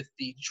him with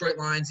the Detroit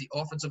Lions, the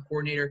offensive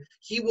coordinator.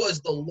 He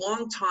was the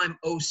longtime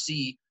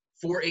OC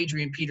for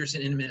Adrian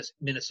Peterson in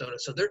Minnesota.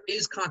 So there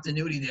is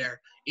continuity there.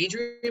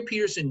 Adrian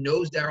Peterson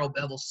knows Darrell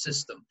Bevell's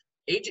system.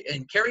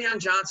 And Kerryon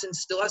Johnson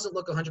still hasn't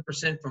looked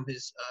 100% from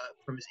his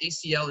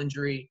ACL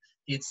injury.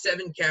 He had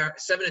seven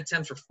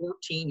attempts for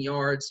 14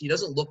 yards. He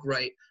doesn't look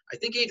right. I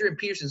think Adrian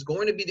Peterson is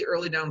going to be the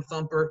early down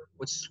thumper,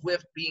 with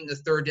Swift being the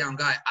third down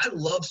guy. I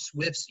love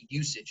Swift's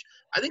usage.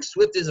 I think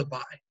Swift is a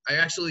buy. I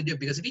actually do,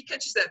 because if he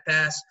catches that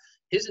pass,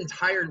 his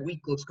entire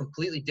week looks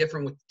completely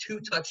different with 2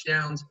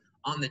 touchdowns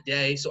on the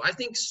day. So I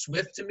think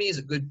Swift, to me, is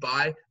a good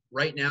buy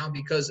right now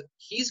because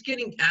he's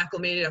getting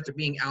acclimated after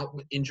being out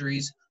with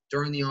injuries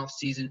during the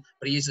offseason.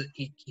 But he's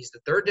the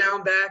third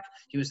down back.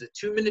 He was the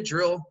 2-minute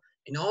drill.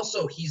 And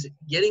also, he's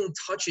getting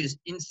touches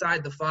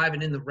inside the 5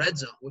 and in the red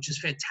zone, which is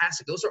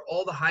fantastic. Those are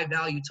all the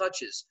high-value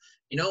touches.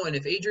 And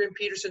if Adrian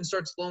Peterson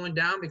starts slowing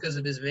down because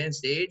of his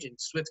advanced age and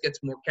Swift gets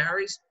more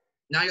carries,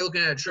 now you're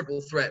looking at a triple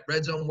threat: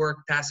 red zone work,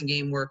 passing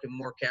game work, and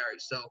more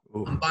carries. So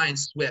I'm buying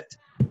Swift.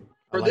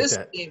 For this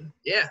game,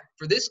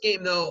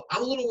 though,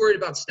 I'm a little worried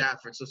about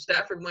Stafford. So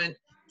Stafford went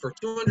for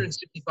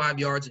 265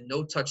 yards and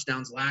no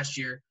touchdowns last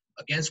year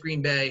against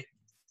Green Bay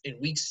in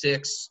Week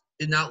 6.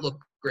 Did not look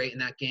great in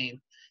that game.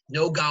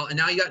 And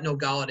now you got no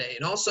Golladay.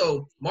 And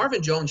also,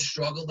 Marvin Jones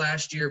struggled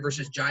last year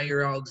versus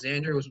Jair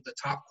Alexander, who was the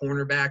top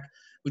cornerback,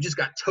 who just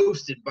got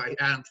toasted by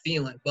Adam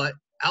Thielen. But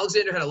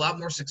Alexander had a lot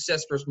more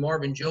success versus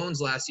Marvin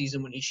Jones last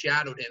season when he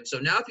shadowed him. So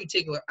now if you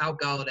take out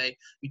Golladay,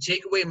 you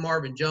take away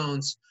Marvin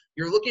Jones,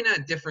 you're looking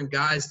at different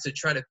guys to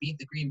try to beat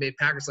the Green Bay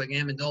Packers like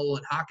Amendola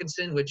and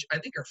Hockenson, which I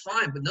think are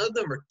fine, but none of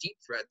them are deep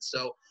threats.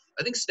 So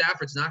I think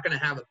Stafford's not going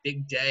to have a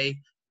big day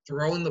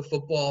throwing the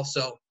football.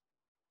 So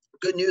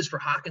good news for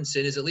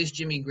Hockenson is at least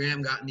Jimmy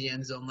Graham got in the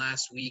end zone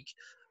last week.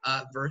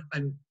 Last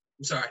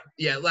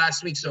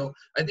week. So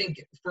I think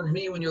for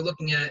me, when you're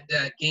looking at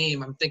that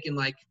game, I'm thinking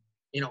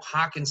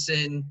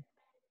Hockenson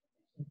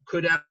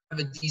could have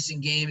a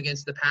decent game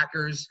against the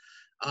Packers.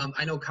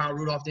 I know Kyle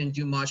Rudolph didn't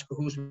do much, but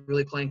who's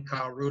really playing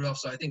Kyle Rudolph?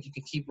 So I think you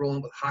can keep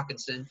rolling with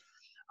Hockenson.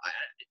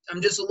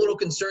 I'm just a little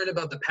concerned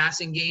about the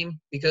passing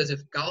game because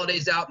if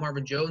Galladay's out,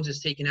 Marvin Jones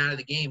is taken out of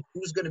the game.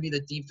 Who's going to be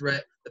the deep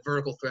threat, the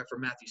vertical threat for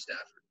Matthew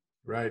Stafford?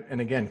 Right. And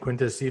again,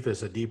 Quintez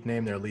Cephas, a deep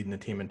name. They're leading the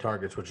team in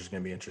targets, which is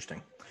going to be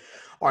interesting.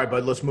 All right,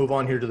 bud, let's move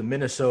on here to the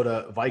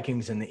Minnesota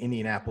Vikings and the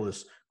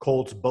Indianapolis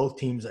Colts. Both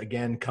teams,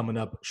 again, coming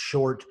up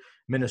short.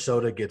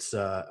 Minnesota gets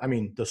the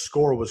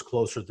score was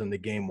closer than the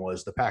game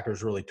was. The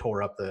Packers really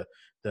tore up the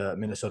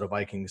Minnesota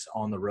Vikings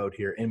on the road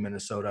here in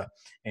Minnesota,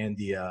 and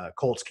the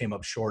Colts came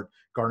up short.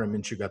 Gardner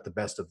Minshew got the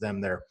best of them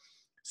there.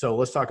 So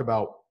let's talk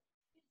about,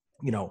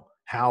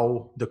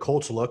 how the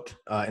Colts looked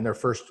in their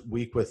first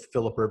week with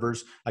Phillip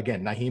Rivers.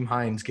 Again, Nyheim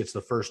Hines gets the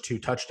first 2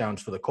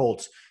 touchdowns for the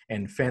Colts,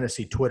 and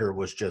fantasy Twitter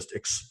was just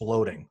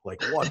exploding.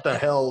 Like, what the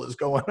hell is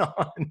going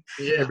on?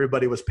 Yeah.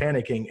 Everybody was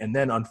panicking. And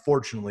then,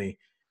 unfortunately,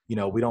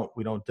 we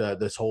don't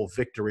this whole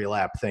victory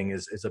lap thing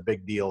is a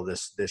big deal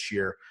this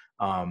year.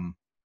 We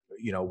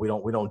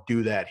don't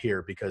do that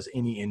here because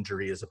any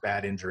injury is a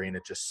bad injury, and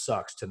it just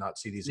sucks to not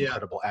see these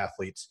incredible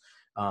athletes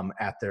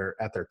at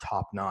their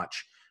top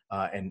notch.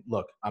 And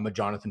look, I'm a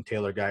Jonathan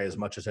Taylor guy as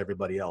much as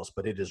everybody else,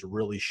 but it is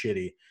really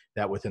shitty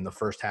that within the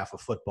first half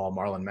of football,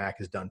 Marlon Mack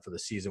is done for the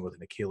season with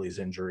an Achilles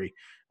injury.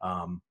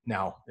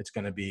 Now it's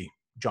going to be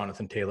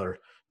Jonathan Taylor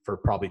for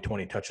probably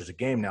 20 touches a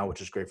game now,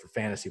 which is great for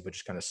fantasy, but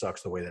just kind of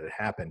sucks the way that it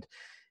happened.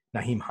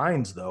 Nyheim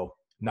Hines, though,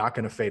 not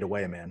going to fade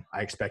away, man.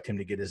 I expect him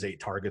to get his 8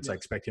 targets. I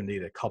expect him to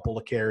get a couple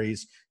of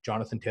carries.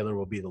 Jonathan Taylor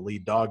will be the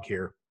lead dog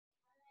here.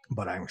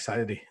 But I'm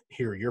excited to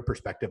hear your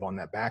perspective on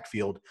that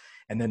backfield.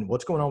 And then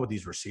what's going on with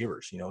these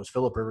receivers? Is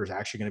Phillip Rivers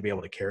actually going to be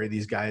able to carry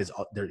these guys?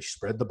 They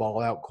spread the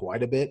ball out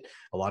quite a bit.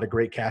 A lot of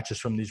great catches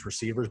from these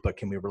receivers, but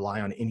can we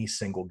rely on any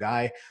single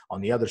guy?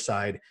 On the other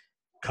side,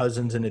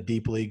 Cousins in a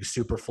deep league,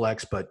 super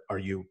flex, but are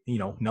you,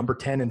 number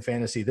 10 in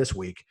fantasy this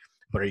week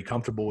but are you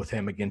comfortable with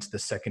him against the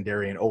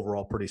secondary and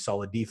overall pretty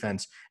solid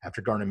defense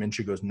after Gardner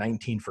Minshew goes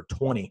 19 for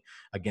 20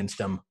 against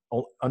them,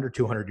 under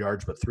 200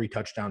 yards, but 3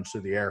 touchdowns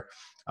through the air.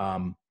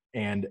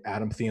 And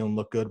Adam Thielen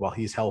looked good while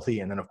he's healthy.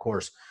 And then, of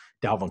course,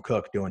 Dalvin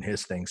Cook doing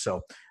his thing.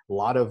 So a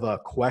lot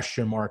of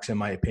question marks, in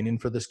my opinion,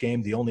 for this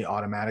game. The only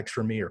automatics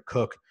for me are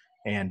Cook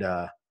and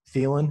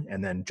Thielen,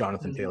 and then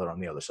Jonathan Taylor on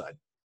the other side.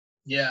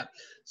 Yeah.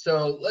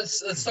 So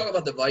let's talk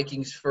about the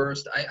Vikings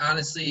first. I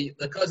honestly,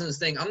 the Cousins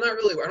thing, I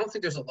don't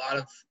think there's a lot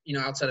of,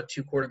 outside of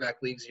 2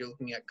 quarterback leagues, you're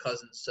looking at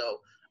Cousins. So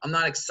I'm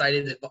not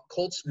excited. The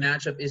Colts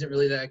matchup isn't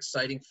really that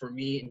exciting for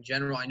me in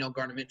general. I know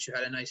Gardner Minshew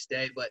had a nice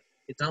day, but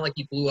it's not like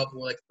he blew up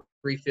with like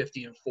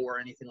 350 and 4 or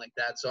anything like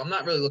that. So I'm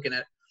not really looking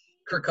at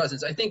Kirk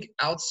Cousins. I think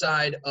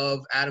outside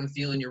of Adam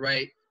Thielen, you're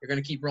right. You're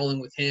going to keep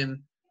rolling with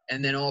him.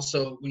 And then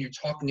also when you're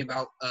talking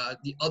about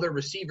the other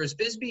receivers,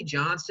 Bisbee,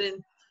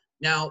 Johnson.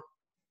 Now,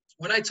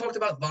 when I talked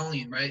about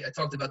volume, right, I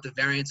talked about the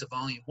variance of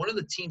volume. One of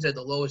the teams that had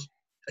the lowest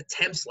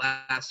attempts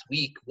last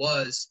week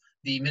was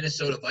the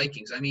Minnesota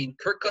Vikings. I mean,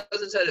 Kirk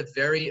Cousins had a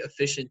very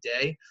efficient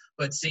day,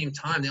 but at the same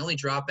time, they only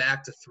dropped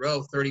back to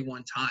throw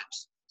 31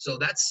 times. So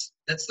that's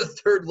the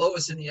 3rd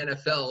lowest in the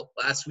NFL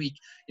last week.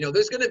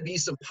 There's going to be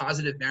some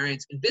positive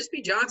variance. And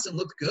Bisbee Johnson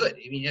looked good.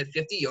 I mean, he had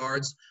 50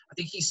 yards. I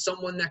think he's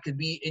someone that could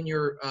be in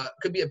your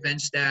could be a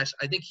bench stash.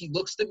 I think he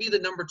looks to be the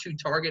number 2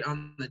 target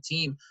on the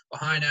team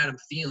behind Adam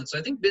Thielen. So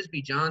I think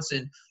Bisbee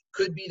Johnson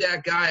could be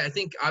that guy. I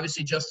think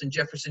obviously Justin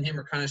Jefferson, him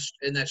are kind of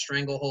in that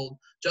stranglehold.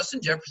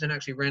 Justin Jefferson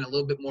actually ran a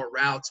little bit more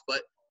routes,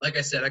 but like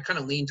I said, I kind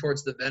of lean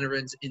towards the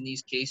veterans in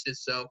these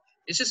cases. So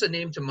it's just a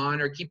name to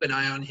monitor. Keep an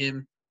eye on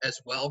him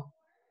as well.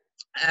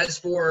 As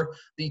for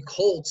the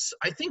Colts,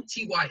 I think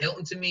T.Y.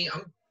 Hilton, to me,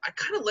 I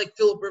kind of like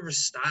Phillip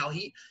Rivers' style.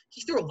 He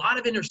threw a lot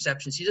of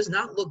interceptions. He does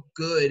not look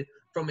good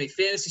from a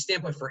fantasy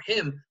standpoint for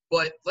him,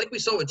 but like we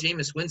saw with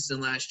Jameis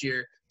Winston last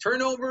year,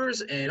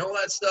 turnovers and all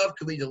that stuff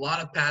could lead to a lot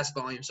of pass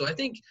volume. So I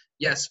think,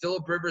 yes,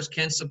 Phillip Rivers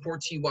can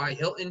support T.Y.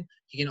 Hilton.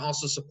 He can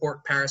also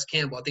support Paris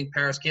Campbell. I think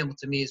Paris Campbell,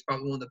 to me, is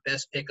probably one of the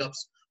best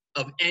pickups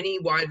of any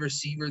wide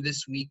receiver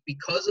this week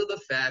because of the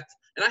fact,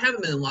 and I have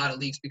him in a lot of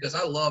leagues because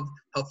I love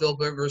how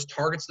Phillip Rivers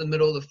targets the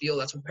middle of the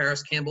field. That's what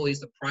Paris Campbell, he's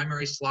the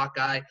primary slot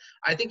guy.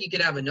 I think he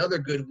could have another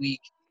good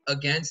week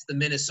against the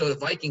Minnesota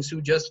Vikings,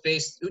 who just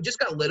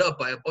got lit up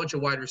by a bunch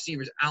of wide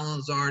receivers, Allen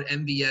Lazard,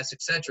 MVS,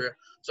 etc.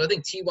 So I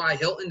think T.Y.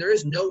 Hilton, there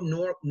is no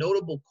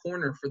notable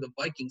corner for the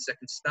Vikings that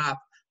can stop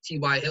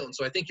T.Y. Hilton.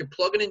 So I think you're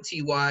plugging in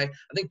T.Y.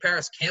 I think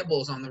Paris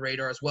Campbell is on the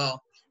radar as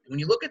well. When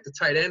you look at the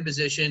tight end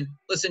position,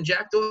 listen,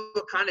 Jack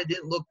Doyle kind of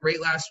didn't look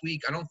great last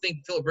week. I don't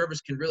think Phillip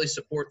Rivers can really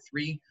support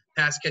 3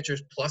 pass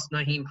catchers plus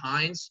Nyheim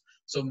Hines.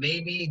 So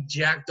maybe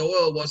Jack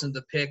Doyle wasn't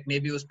the pick.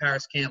 Maybe it was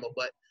Paris Campbell.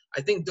 But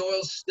I think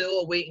Doyle's still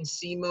a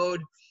wait-and-see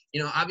mode.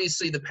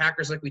 Obviously the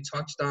Packers, like we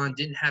touched on,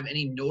 didn't have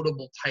any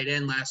notable tight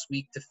end last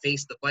week to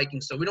face the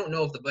Vikings. So we don't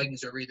know if the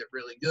Vikings are either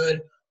really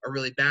good or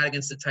really bad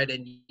against the tight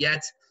end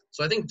yet.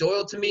 So I think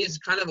Doyle, to me, is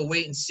kind of a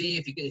wait-and-see.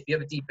 If you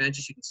have a deep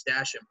bench, you can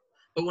stash him.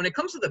 But when it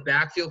comes to the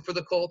backfield for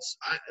the Colts,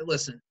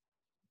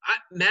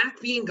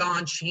 Mac being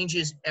gone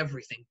changes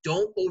everything.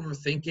 Don't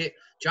overthink it.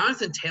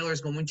 Jonathan Taylor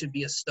is going to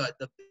be a stud.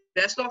 The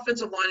best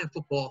offensive line in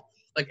football.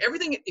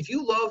 If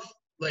you love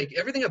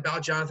everything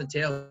about Jonathan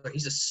Taylor,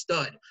 he's a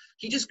stud.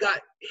 He just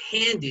got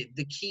handed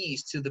the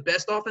keys to the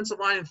best offensive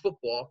line in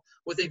football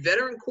with a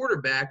veteran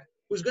quarterback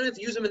who's going to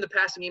use him in the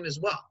passing game as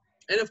well.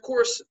 And, of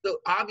course, the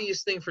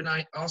obvious thing for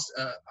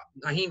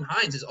Nyheim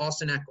Hines is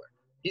Austin Eckler.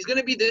 He's going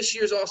to be this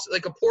year's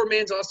like a poor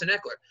man's Austin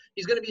Eckler.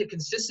 He's going to be a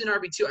consistent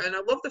RB2. And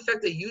I love the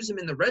fact they use him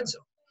in the red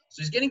zone.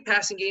 So he's getting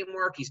passing game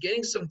work. He's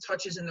getting some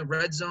touches in the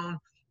red zone.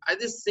 I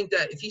just think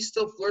that if he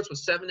still flirts with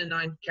 7 to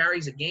 9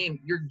 carries a game,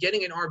 you're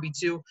getting an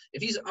RB2.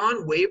 If he's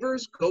on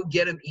waivers, go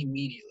get him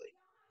immediately.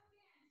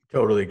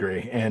 Totally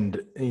agree.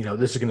 And,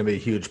 this is going to be a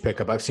huge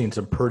pickup. I've seen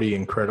some pretty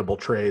incredible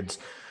trades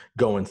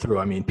going through.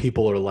 I mean,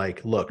 people are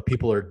like, look,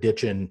 people are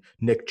ditching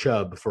Nick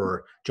Chubb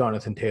for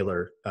Jonathan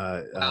Taylor,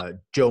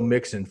 Joe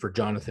Mixon for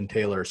Jonathan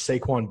Taylor,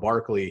 Saquon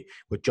Barkley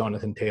with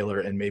Jonathan Taylor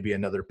and maybe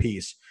another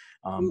piece.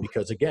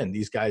 Because again,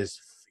 these guys,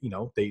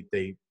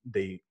 they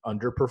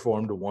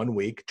underperformed 1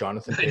 week.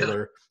 Jonathan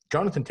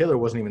Taylor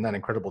wasn't even that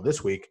incredible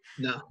this week.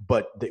 No.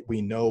 But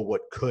we know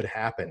what could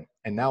happen.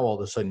 And now all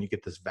of a sudden you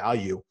get this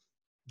value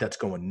that's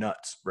going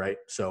nuts, right?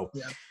 So,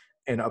 yeah.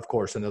 And of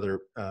course, another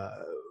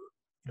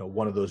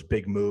one of those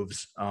big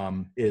moves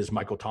is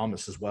Michael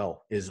Thomas as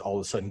well, is all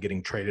of a sudden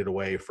getting traded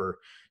away for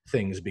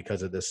things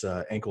because of this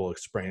ankle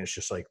sprain. It's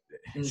just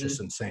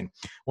just insane.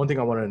 One thing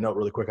I wanted to note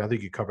really quick, I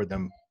think you covered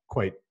them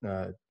quite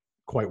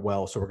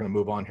well, so we're going to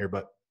move on here,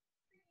 but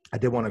I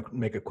did want to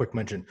make a quick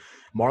mention.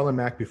 Marlon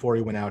Mack, before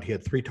he went out, he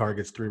had 3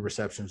 targets, 3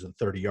 receptions, and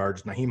 30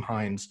 yards. Nyheim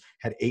Hines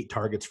had 8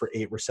 targets for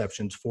 8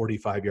 receptions,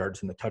 45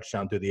 yards, and the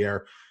touchdown through the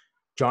air.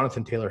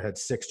 Jonathan Taylor had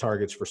 6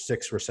 targets for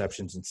 6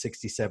 receptions and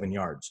 67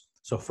 yards.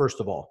 So first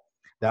of all,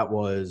 that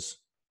was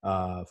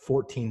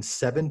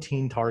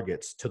 17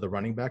 targets to the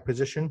running back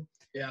position.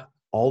 Yeah.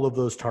 All of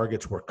those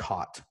targets were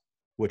caught.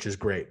 which is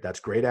great. That's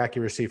great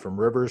accuracy from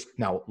Rivers.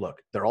 Now,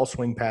 look, they're all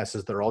swing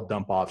passes. They're all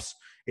dump offs.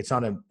 It's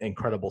not an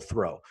incredible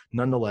throw.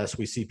 Nonetheless,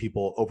 we see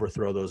people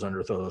overthrow those,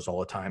 underthrow those all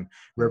the time.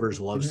 Rivers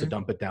loves to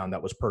dump it down.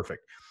 That was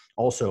perfect.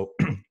 Also,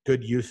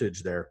 good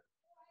usage there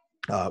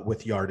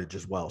with yardage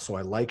as well. So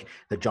I like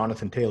that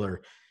Jonathan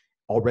Taylor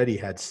already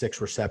had 6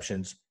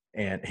 receptions,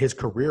 and his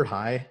career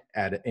high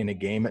in a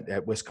game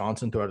at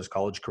Wisconsin throughout his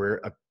college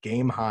career, a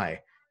game high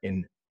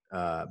in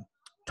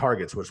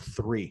targets was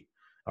 3.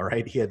 All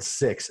right. He had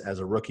 6 as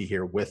a rookie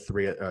here with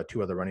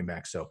 2 other running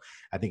backs. So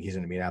I think he's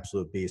going to be an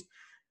absolute beast.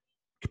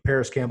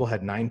 Paris Campbell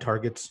had 9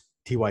 targets.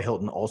 T.Y.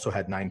 Hilton also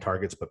had 9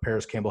 targets, but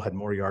Paris Campbell had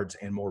more yards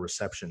and more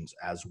receptions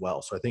as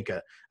well. So I think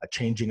a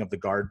changing of the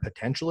guard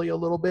potentially a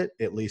little bit,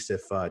 at least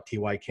if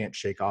T.Y. can't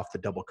shake off the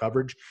double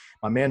coverage.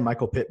 My man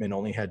Michael Pittman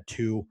only had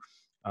 2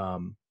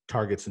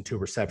 targets and 2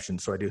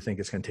 receptions, so I do think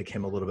it's going to take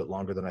him a little bit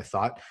longer than I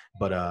thought.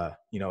 But,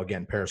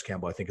 again, Paris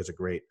Campbell I think is a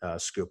great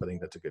scoop. I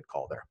think that's a good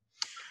call there.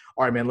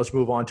 All right, man, let's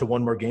move on to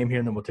one more game here,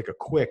 and then we'll take a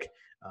quick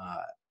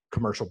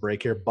commercial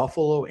break here.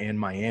 Buffalo and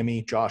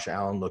Miami. Josh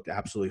Allen looked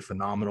absolutely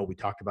phenomenal. We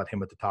talked about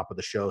him at the top of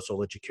the show, so I'll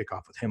let you kick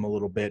off with him a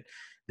little bit.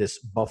 This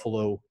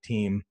Buffalo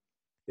team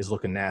is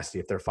looking nasty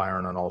if they're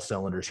firing on all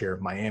cylinders here.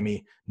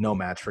 Miami, no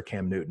match for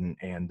Cam Newton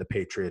and the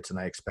Patriots, and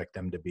I expect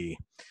them to be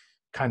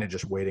kind of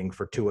just waiting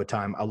for Tua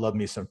time. I love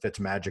me some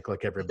Fitzmagic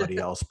like everybody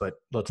else, but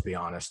let's be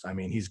honest. I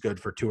mean, he's good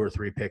for 2 or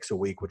 3 picks a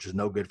week, which is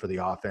no good for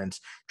the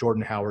offense.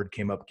 Jordan Howard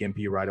came up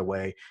gimpy right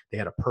away. They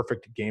had a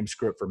perfect game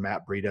script for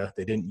Matt Breida.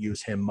 They didn't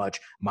use him much.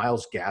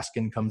 Myles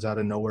Gaskin comes out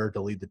of nowhere to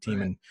lead the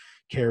team in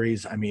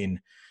carries. I mean,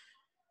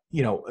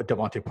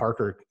 Devontae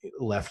Parker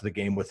left the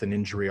game with an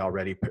injury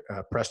already.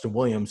 Preston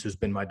Williams, who's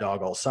been my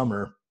dog all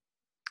summer,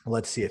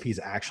 let's see if he's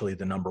actually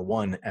the number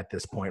 1 at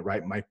this point,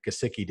 right? Mike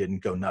Gesicki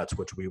didn't go nuts,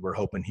 which we were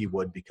hoping he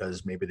would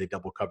because maybe they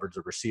double covered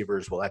the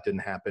receivers. Well, that didn't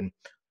happen.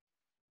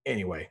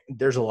 Anyway,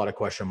 there's a lot of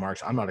question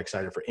marks. I'm not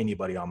excited for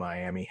anybody on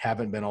Miami.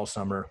 Haven't been all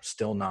summer,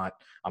 still not.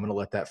 I'm going to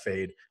let that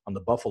fade. On the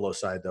Buffalo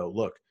side, though,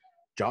 look,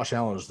 Josh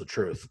Allen is the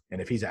truth.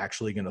 And if he's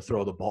actually going to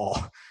throw the ball,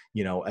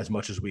 as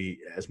much as we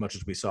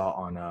saw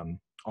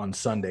on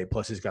Sunday,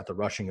 plus he's got the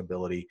rushing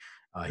ability,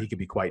 he could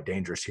be quite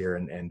dangerous here.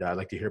 And I'd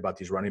like to hear about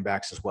these running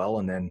backs as well.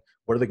 And then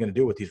what are they going to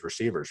do with these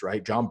receivers,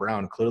 right? John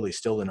Brown clearly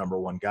still the number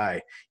 1 guy,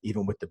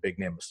 even with the big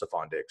name of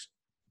Stephon Diggs.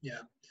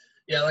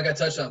 Yeah, like I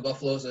touched on,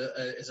 Buffalo is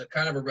a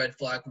kind of a red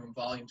flag from a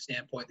volume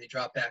standpoint. They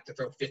drop back to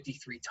throw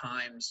 53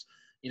 times.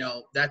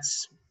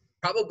 That's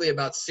probably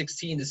about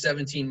 16 to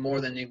 17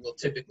 more than they will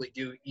typically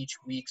do each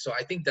week. So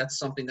I think that's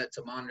something that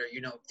to monitor.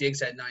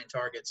 Diggs had 9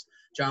 targets.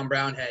 John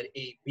Brown had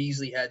 8.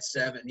 Beasley had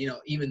 7.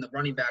 Even the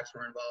running backs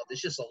were involved.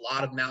 It's just a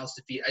lot of mouths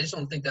to feed. I just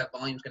don't think that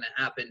volume is going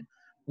to happen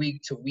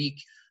week to week.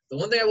 The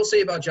one thing I will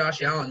say about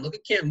Josh Allen, look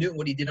at Cam Newton,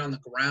 what he did on the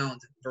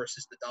ground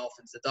versus the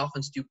Dolphins. The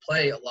Dolphins do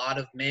play a lot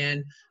of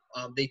man.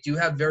 They do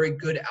have very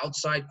good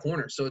outside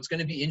corners. So it's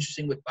going to be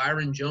interesting what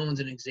Byron Jones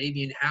and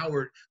Xavier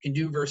Howard can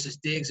do versus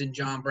Diggs and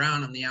John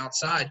Brown on the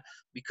outside.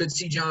 We could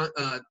see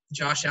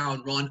Josh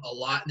Allen run a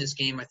lot in this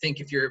game. I think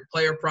if you're a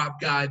player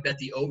prop guy, bet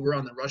the over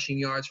on the rushing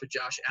yards for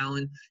Josh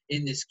Allen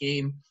in this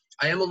game.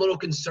 I am a little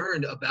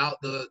concerned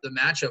about the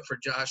matchup for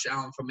Josh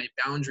Allen from a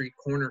boundary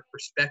corner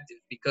perspective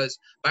because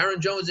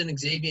Byron Jones and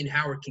Xavier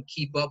Howard can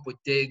keep up with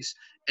Diggs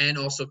and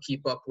also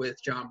keep up with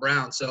John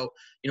Brown. So,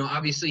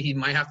 obviously he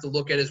might have to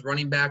look at his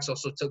running backs,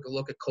 also took a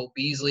look at Cole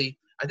Beasley.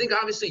 I think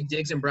obviously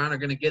Diggs and Brown are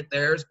going to get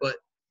theirs, but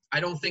I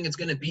don't think it's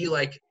going to be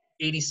like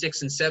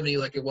 86 and 70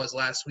 like it was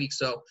last week.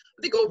 So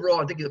I think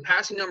overall, the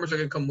passing numbers are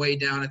going to come way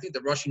down. I think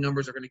the rushing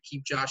numbers are going to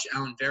keep Josh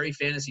Allen very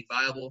fantasy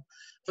viable.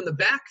 From the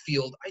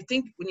backfield, I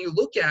think when you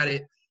look at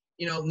it,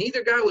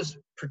 neither guy was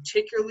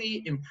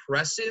particularly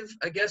impressive,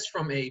 I guess,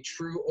 from a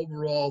true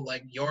overall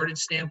yardage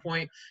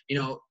standpoint.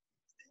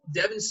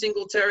 Devin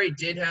Singletary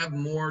did have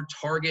more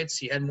targets.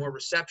 He had more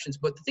receptions.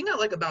 But the thing I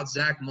like about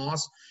Zach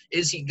Moss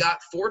is he got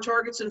 4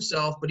 targets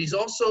himself, but he's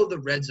also the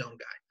red zone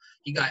guy.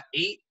 He got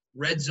 8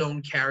 red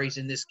zone carries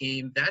in this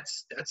game.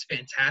 That's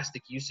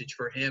fantastic usage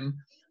for him.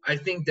 I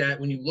think that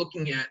when you're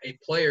looking at a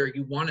player,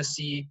 you want to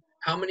see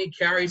how many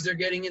carries they're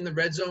getting in the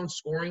red zone,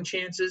 scoring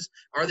chances.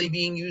 Are they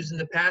being used in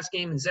the pass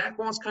game? And Zach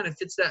Moss kind of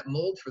fits that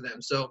mold for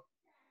them. So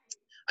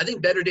I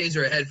think better days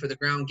are ahead for the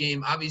ground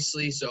game,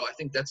 obviously. So I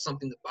think that's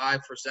something to buy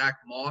for Zach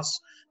Moss.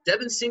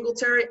 Devin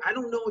Singletary, I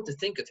don't know what to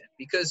think of him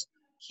because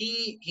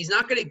he's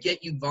not going to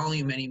get you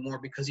volume anymore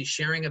because he's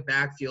sharing a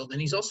backfield,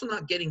 and he's also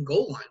not getting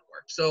goal line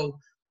work. So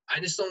I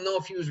just don't know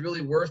if he was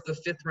really worth the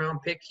 5th-round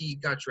pick he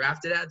got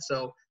drafted at.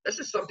 So that's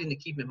just something to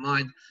keep in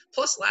mind.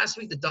 Plus, last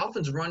week, the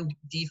Dolphins' run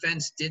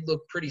defense did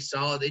look pretty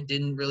solid. They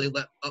didn't really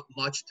let up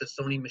much to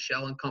Sony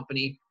Michel and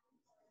company.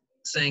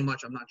 Saying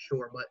much, I'm not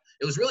sure. But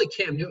it was really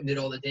Cam Newton did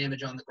all the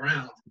damage on the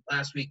ground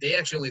last week. They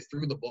actually only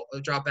threw the ball,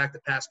 dropped back the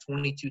pass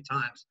 22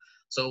 times.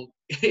 So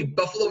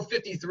Buffalo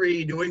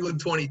 53, New England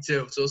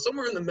 22. So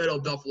somewhere in the middle,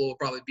 Buffalo will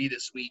probably be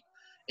this week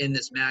in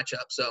this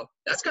matchup. So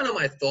that's kind of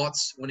my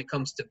thoughts when it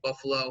comes to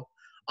Buffalo.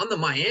 On the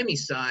Miami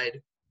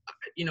side,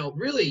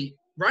 really,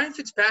 Ryan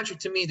Fitzpatrick,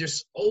 to me,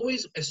 there's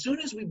always, as soon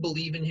as we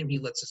believe in him, he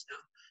lets us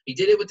down. He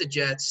did it with the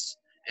Jets.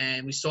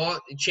 And we saw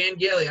Chan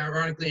Gailey,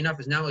 ironically enough,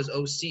 is now his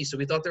OC. So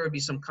we thought there would be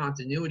some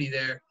continuity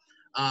there.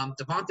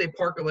 Devontae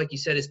Parker, like you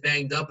said, is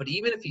banged up. But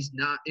even if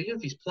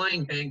he's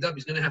playing banged up,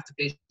 he's going to have to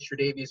face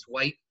Tre'Davious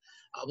White.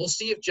 We'll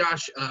see if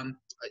Josh,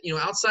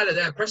 outside of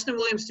that, Preston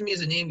Williams to me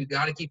is a name you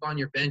got to keep on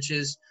your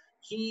benches.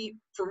 He,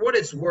 for what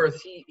it's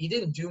worth, he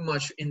didn't do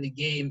much in the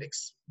game,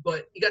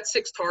 but he got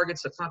 6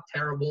 targets. That's not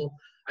terrible.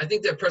 I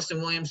think that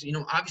Preston Williams,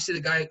 obviously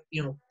the guy,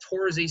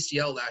 tore his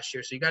ACL last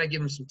year, so you got to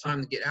give him some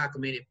time to get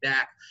acclimated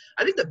back.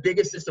 I think the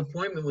biggest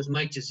disappointment was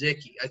Mike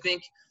Gesicki. I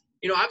think,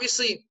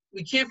 obviously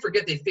we can't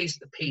forget they faced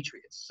the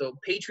Patriots. So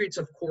Patriots,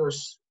 of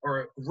course,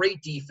 are a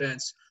great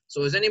defense.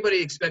 So is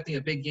anybody expecting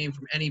a big game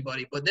from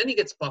anybody? But then he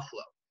gets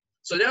Buffalo.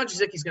 So now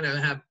Gesicki's going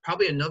to have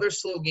probably another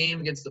slow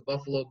game against the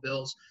Buffalo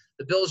Bills.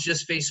 The Bills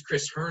just faced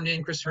Chris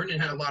Herndon. Chris Herndon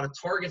had a lot of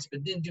targets,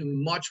 but didn't do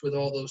much with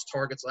all those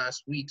targets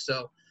last week.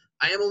 So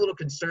I am a little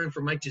concerned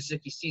for Mike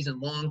Gesicki season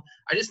long.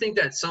 I just think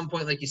that at some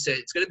point, like you said,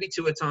 it's going to be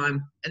 2 at a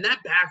time. And that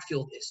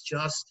backfield is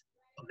just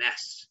a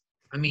mess.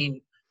 I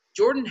mean,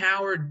 Jordan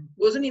Howard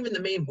wasn't even the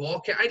main ball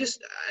carrier.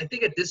 I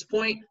think at this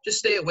point, just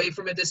stay away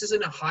from it. This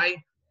isn't a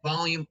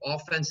high-volume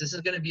offense. This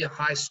is going to be a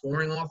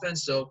high-scoring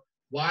offense. So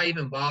why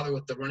even bother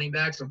with the running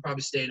backs? I'm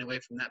probably staying away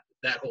from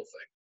that whole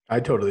thing.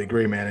 I totally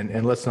agree, man.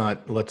 And let's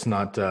not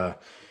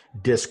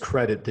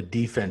discredit the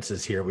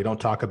defenses here. We don't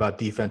talk about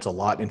defense a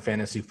lot in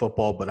fantasy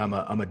football, but I'm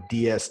a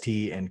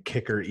DST and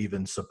kicker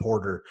even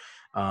supporter.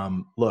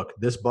 Look,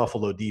 this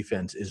Buffalo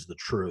defense is the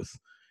truth.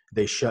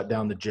 They shut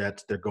down the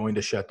Jets. They're going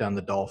to shut down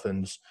the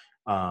Dolphins.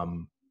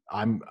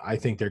 I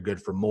think they're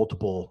good for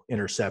multiple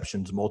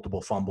interceptions,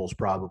 multiple fumbles,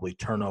 probably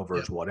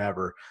turnovers,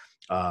 whatever.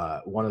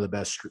 One of the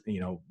best,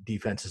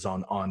 defenses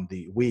on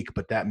the week,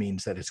 but that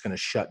means that it's going to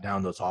shut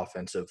down those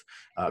offensive,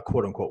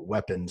 quote unquote,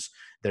 weapons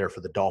there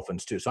for the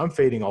Dolphins too. So I'm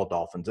fading all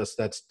Dolphins.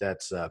 That's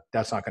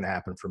not going to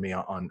happen for me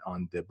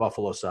on the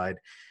Buffalo side.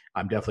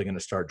 I'm definitely going to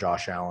start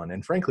Josh Allen.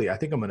 And frankly, I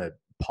think I'm going to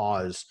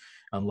pause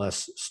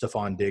unless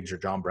Stephon Diggs or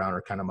John Brown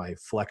are kind of my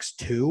flex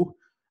 2.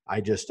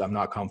 I'm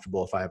not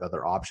comfortable if I have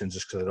other options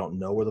just because I don't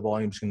know where the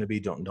volume is going to be.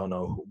 Don't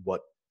know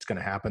what's going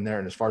to happen there.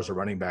 And as far as the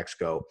running backs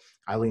go,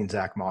 I lean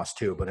Zach Moss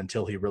too, but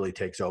until he really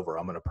takes over,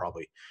 I'm going to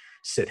probably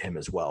sit him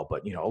as well.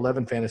 But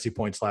 11 fantasy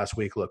points last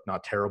week, look,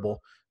 not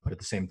terrible, but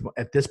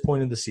at this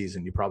point in the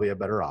season, you probably have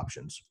better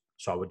options.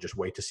 So I would just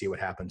wait to see what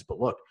happens. But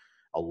look,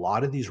 a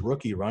lot of these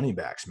rookie running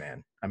backs,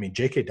 man. I mean,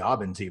 J.K.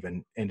 Dobbins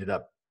even ended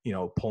up,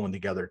 pulling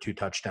together 2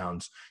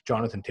 touchdowns.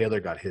 Jonathan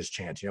Taylor got his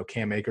chance.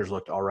 Cam Akers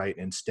looked all right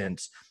in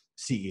stints.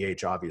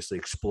 CEH obviously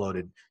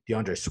exploded.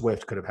 DeAndre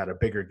Swift could have had a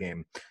bigger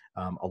game.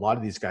 A lot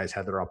of these guys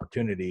had their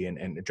opportunity,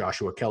 and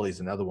Joshua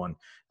Kelly's another one.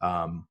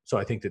 So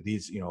I think that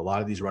these, a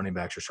lot of these running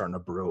backs are starting to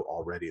brew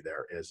already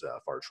there as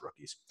far as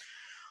rookies.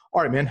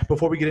 All right, man,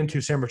 before we get into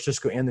San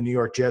Francisco and the New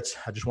York Jets,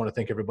 I just want to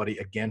thank everybody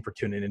again for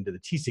tuning into the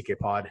TCK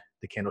Pod,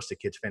 the Candlestick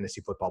Kids Fantasy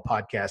Football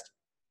Podcast.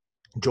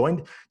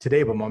 Joined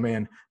today by my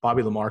man,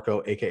 Bobby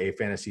Lamarco, a.k.a.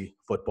 Fantasy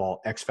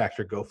Football X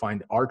Factor. Go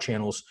find our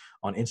channels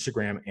on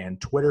Instagram and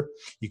Twitter.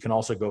 You can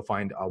also go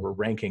find our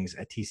rankings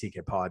at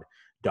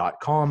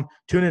tckpod.com.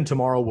 Tune in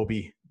tomorrow. We'll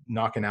be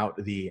knocking out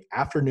the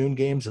afternoon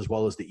games as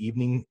well as the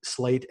evening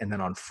slate. And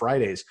then on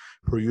Fridays,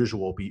 per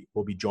usual,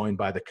 we'll be joined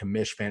by the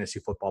Commish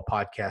Fantasy Football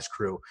Podcast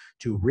crew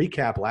to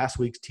recap last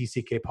week's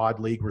TCK Pod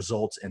League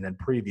results and then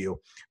preview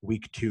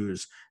Week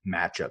 2's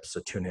matchups. So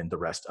tune in the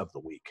rest of the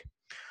week.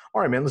 All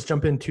right, man, let's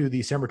jump into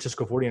the San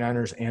Francisco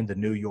 49ers and the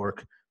New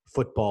York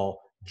Football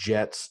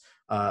Jets.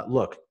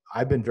 Look,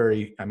 I'm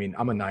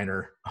a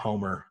Niner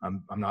homer.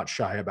 I'm not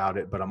shy about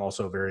it, but I'm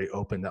also very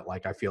open that,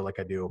 I feel like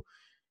I do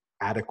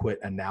adequate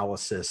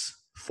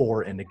analysis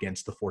for and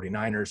against the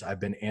 49ers. I've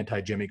been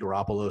anti-Jimmy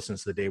Garoppolo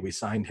since the day we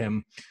signed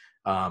him.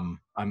 I'm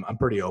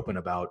pretty open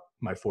about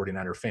my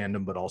 49er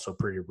fandom, but also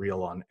pretty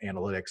real on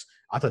analytics.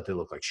 I thought they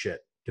looked like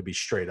shit, to be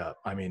straight up.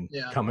 I mean,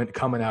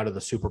 coming out of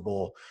the Super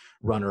Bowl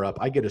runner-up,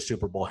 I get a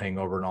Super Bowl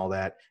hangover and all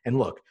that. And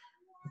look,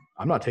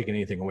 I'm not taking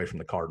anything away from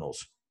the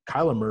Cardinals.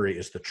 Kyler Murray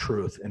is the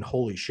truth, and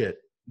holy shit,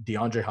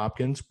 DeAndre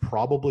Hopkins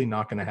probably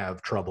not going to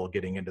have trouble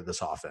getting into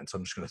this offense.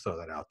 I'm just going to throw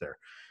that out there.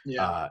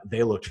 Yeah.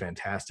 They looked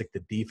fantastic.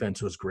 The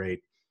defense was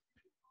great.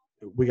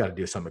 We got to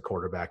do something at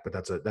quarterback, but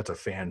that's a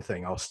fan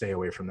thing. I'll stay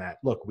away from that.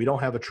 Look, we don't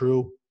have a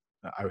true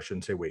 – I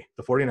shouldn't say we.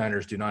 The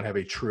 49ers do not have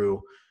a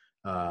true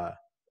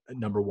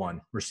number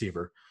 1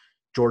 receiver.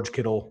 George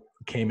Kittle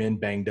came in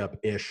banged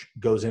up-ish,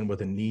 goes in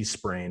with a knee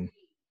sprain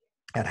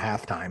at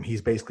halftime.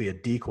 He's basically a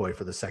decoy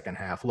for the second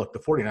half. Look, the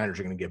 49ers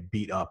are going to get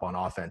beat up on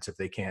offense if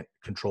they can't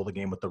control the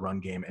game with the run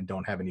game and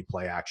don't have any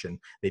play action.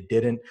 They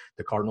didn't.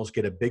 The Cardinals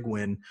get a big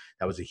win.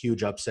 That was a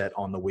huge upset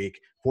on the week.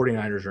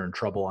 49ers are in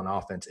trouble on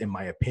offense, in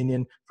my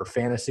opinion. For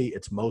fantasy,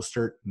 it's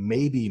Mostert,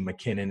 maybe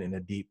McKinnon in a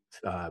deep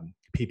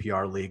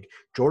PPR league.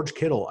 George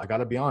Kittle, I got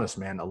to be honest,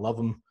 man, I love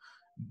him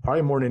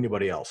probably more than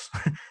anybody else,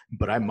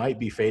 but I might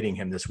be fading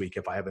him this week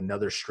if I have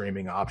another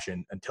streaming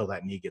option until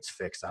that knee gets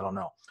fixed. I don't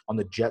know. On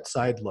the Jet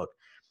side, look,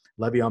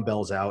 Le'Veon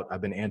Bell's out. I've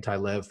been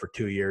anti-Lev for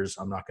 2 years.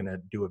 I'm not going to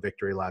do a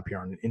victory lap here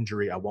on an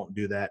injury. I won't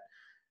do that,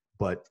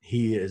 but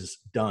he is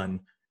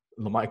done.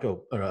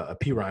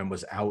 Pirine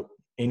was out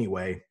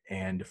anyway.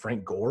 And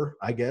Frank Gore,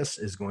 I guess,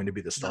 is going to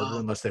be the starter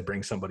unless they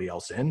bring somebody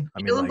else in.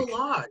 I mean,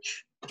 like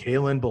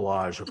Kalen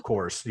Ballage, of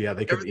course. Yeah,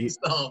 they could.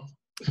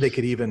 They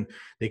could even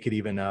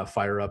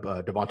fire up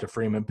Devonta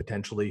Freeman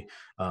potentially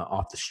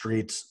off the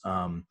streets.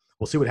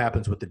 We'll see what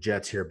happens with the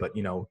Jets here, but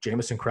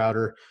Jamison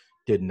Crowder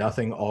did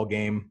nothing all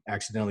game.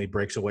 Accidentally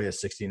breaks away a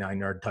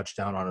 69-yard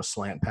touchdown on a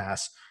slant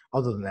pass.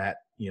 Other than that,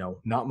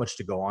 not much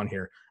to go on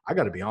here. I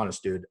got to be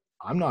honest, dude.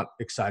 I'm not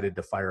excited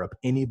to fire up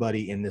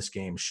anybody in this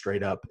game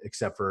straight up,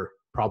 except for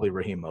probably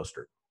Raheem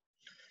Mostert.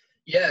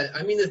 Yeah,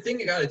 I mean, the thing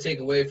you got to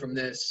take away from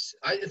this,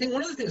 I think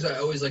one of the things I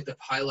always like to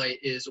highlight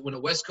is when a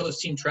West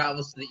Coast team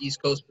travels to the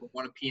East Coast for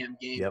 1 p.m.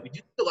 game, we do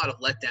see a lot of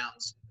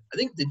letdowns. I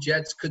think the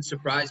Jets could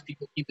surprise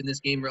people keeping this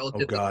game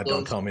relatively close. Oh, God,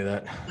 don't tell me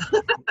that.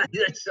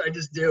 I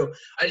just do.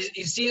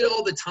 You see it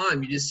all the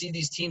time. You just see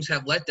these teams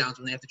have letdowns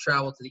when they have to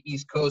travel to the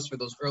East Coast for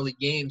those early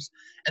games.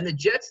 And the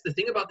Jets, the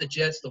thing about the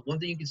Jets, the one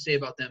thing you can say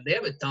about them, they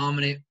have a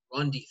dominant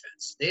run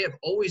defense. They have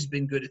always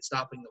been good at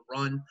stopping the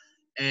run.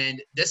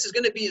 And this is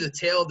going to be the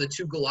tale of the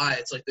two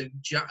Goliaths, like the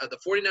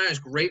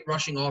 49ers' great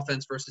rushing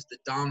offense versus the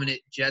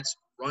dominant Jets'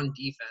 run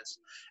defense.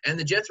 And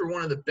the Jets were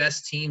one of the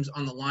best teams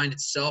on the line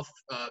itself.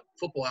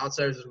 Football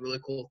Outsiders is a really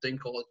cool thing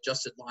called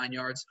adjusted line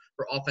yards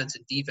for offense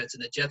and defense,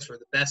 and the Jets were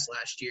the best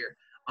last year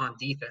on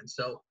defense.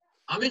 So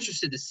I'm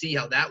interested to see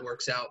how that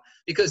works out,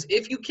 because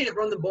if you can't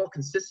run the ball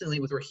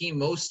consistently with Raheem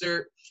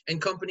Mostert and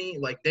company,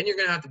 like, then you're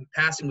going to have to be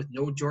passing with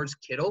no George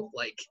Kittle.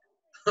 Like,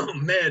 oh,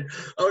 man,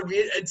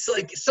 it's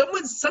like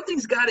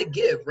something's got to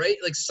give, right?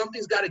 Like,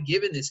 something's got to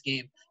give in this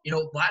game.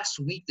 Last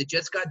week the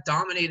Jets got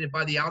dominated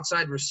by the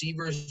outside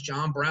receivers,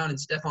 John Brown and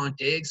Stephon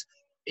Diggs.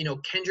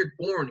 Kendrick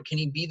Bourne, can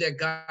he be that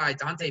guy?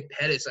 Dante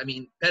Pettis. I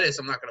mean, Pettis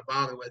I'm not going to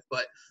bother with,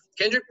 but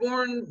Kendrick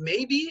Bourne,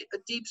 maybe a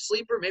deep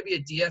sleeper, maybe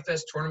a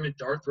DFS tournament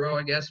dart throw,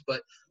 I guess.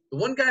 But the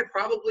one guy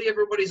probably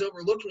everybody's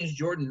overlooking is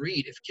Jordan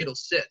Reed if Kittle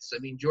sits. I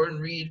mean, Jordan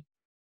Reed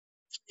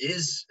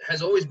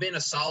has always been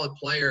a solid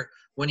player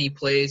when he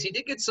plays. He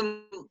did get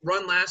some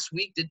run last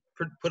week, did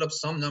put up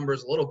some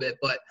numbers a little bit.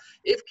 But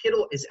if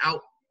Kittle is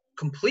out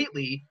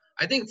completely,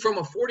 I think from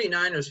a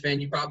 49ers fan,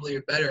 you probably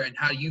are better and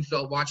how you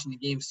felt watching the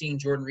game, seeing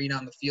Jordan Reed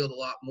on the field a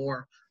lot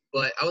more.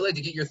 But I would like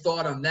to get your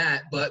thought on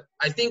that. But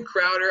I think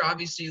Crowder,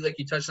 obviously, like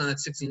you touched on that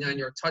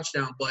 69-yard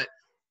touchdown, but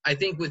I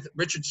think with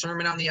Richard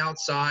Sherman on the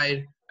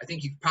outside, I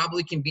think you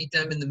probably can beat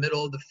them in the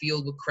middle of the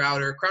field with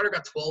Crowder. Crowder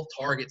got 12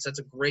 targets. That's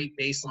a great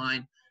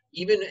baseline.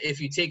 Even if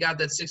you take out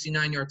that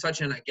 69-yard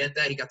touchdown, I get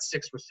that. He got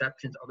 6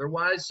 receptions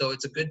otherwise, so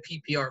it's a good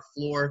PPR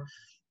floor.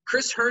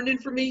 Chris Herndon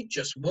for me,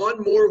 just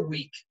one more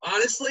week.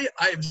 Honestly,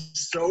 I am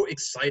so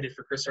excited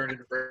for Chris Herndon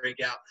to break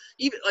out.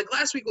 Even like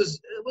last week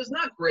was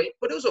not great,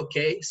 but it was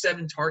okay.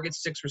 7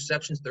 targets, 6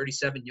 receptions,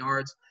 37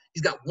 yards.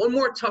 He's got one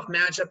more tough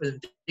matchup,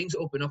 and things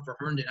open up for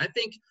Herndon. I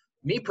think,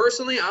 me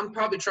personally, I'm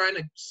probably trying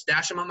to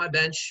stash him on my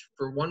bench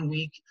for 1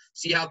 week,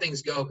 see how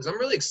things go, because I'm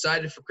really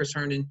excited for Chris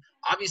Herndon,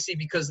 obviously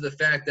because of the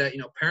fact that,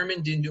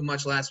 Perriman didn't do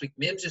much last week.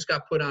 Mims just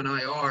got put on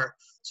IR.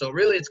 So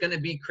really it's going to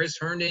be Chris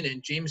Herndon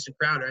and Jamison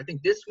Crowder. I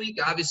think this week,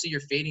 obviously,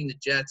 you're fading the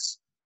Jets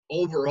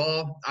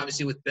overall,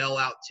 obviously with Bell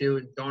out too,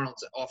 and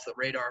Darnold's off the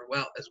radar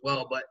as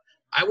well. But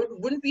I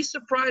wouldn't be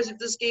surprised if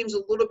this game's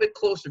a little bit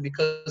closer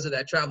because of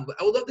that travel. But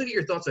I would love to get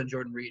your thoughts on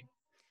Jordan Reed.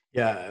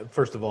 Yeah,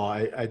 first of all,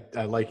 I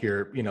like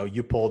your,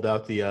 you pulled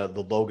out the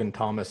Logan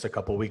Thomas a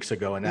couple weeks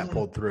ago, and that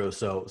pulled through.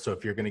 So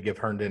if you're going to give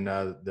Herndon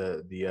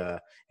the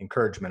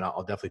encouragement,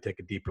 I'll definitely take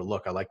a deeper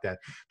look. I like that.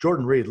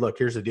 Jordan Reed, look,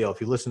 here's the deal. If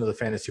you listen to the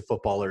Fantasy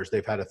Footballers,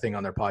 they've had a thing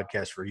on their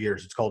podcast for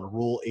years. It's called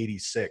Rule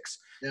 86.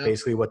 Yeah.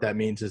 Basically what that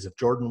means is if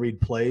Jordan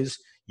Reed plays,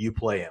 you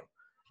play him.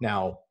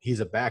 Now, he's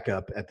a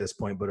backup at this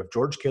point, but if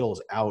George Kittle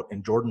is out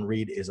and Jordan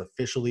Reed is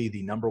officially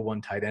the number 1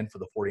 tight end for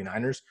the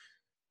 49ers,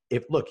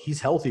 he's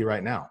healthy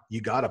right now.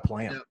 You got to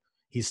play him. Yep.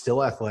 He's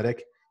still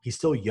athletic. He's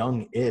still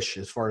young-ish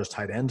as far as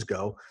tight ends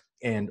go.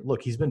 And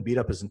look, he's been beat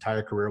up his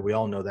entire career. We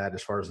all know that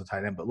as far as the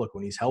tight end. But look,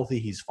 when he's healthy,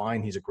 he's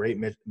fine. He's a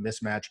great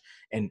mismatch.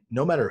 And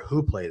no matter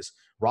who plays,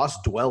 Ross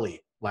Dwelley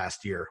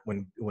last year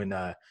when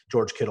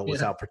George Kittle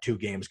was out for 2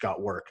 games got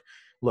work.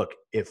 Look,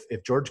 if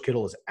George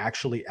Kittle is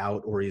actually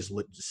out or he's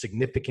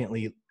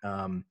significantly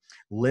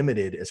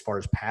limited as far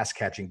as pass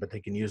catching, but they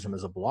can use him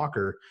as a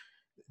blocker,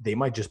 they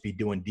might just be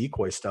doing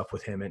decoy stuff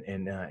with him,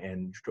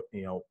 and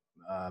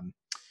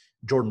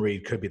Jordan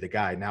Reed could be the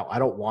guy. Now, I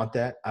don't want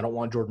that. I don't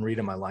want Jordan Reed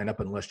in my lineup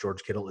unless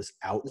George Kittle is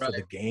out for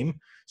the game.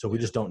 So we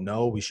just don't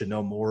know. We should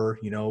know more,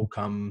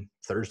 come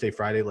Thursday,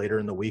 Friday, later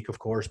in the week, of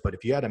course. But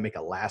if you had to make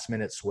a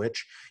last-minute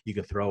switch, you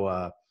could throw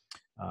a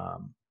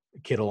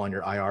Kittle on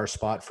your IR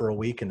spot for a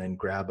week and then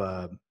grab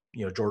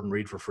Jordan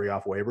Reed for free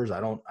off waivers. I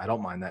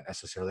don't mind that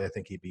necessarily. I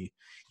think he'd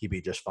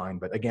be just fine.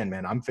 But again,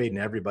 man, I'm fading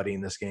everybody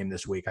in this game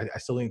this week. I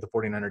still think the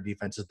 49er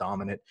defense is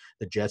dominant.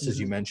 The Jets, as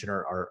you mentioned,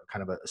 are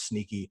kind of a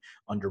sneaky,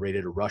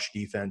 underrated rush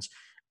defense.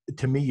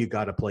 To me, you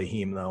got to play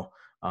him though.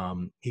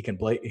 He can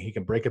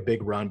break a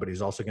big run, but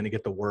he's also going to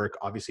get the work.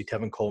 Obviously,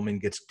 Tevin Coleman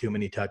gets too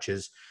many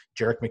touches.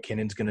 Jerick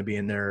McKinnon's going to be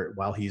in there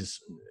while he's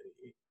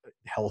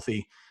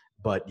healthy,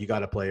 but you got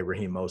to play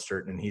Raheem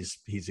Mostert, and he's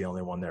the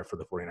only one there for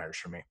the 49ers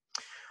for me.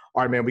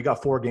 All right, man, we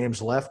got 4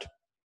 games left.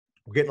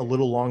 We're getting a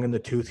little long in the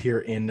tooth here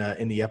in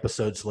the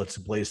episode, so let's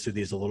blaze through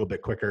these a little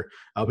bit quicker.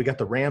 We got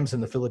the Rams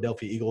and the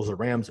Philadelphia Eagles. The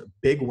Rams,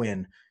 big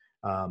win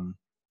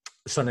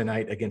Sunday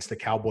night against the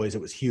Cowboys.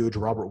 It was huge.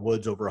 Robert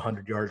Woods over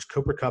 100 yards.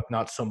 Cooper Kupp,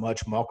 not so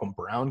much. Malcolm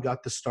Brown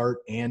got the start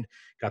and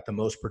got the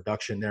most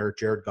production there.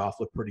 Jared Goff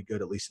looked pretty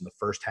good, at least in the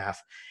first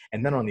half.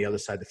 And then on the other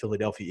side, the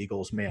Philadelphia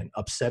Eagles, man,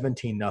 up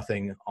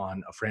 17-0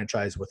 on a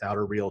franchise without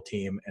a real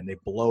team, and they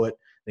blow it.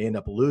 They end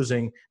up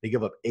losing. They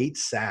give up 8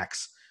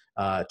 sacks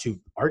to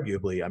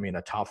arguably,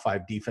 a top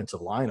 5 defensive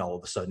line all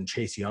of a sudden.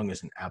 Chase Young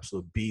is an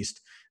absolute beast.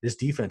 This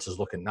defense is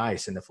looking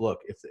nice. And if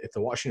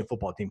the Washington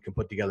football team can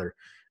put together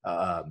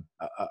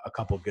a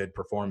couple good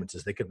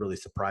performances, they could really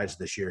surprise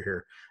this year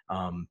here.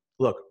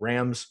 Look,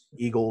 Rams,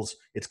 Eagles,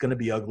 it's going to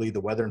be ugly. The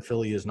weather in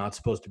Philly is not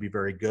supposed to be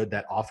very good.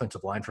 That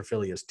offensive line for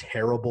Philly is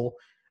terrible.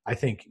 I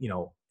think,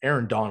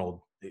 Aaron Donald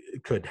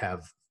could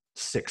have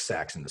 6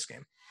 sacks in this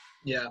game.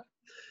 Yeah.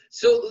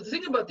 So the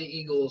thing about the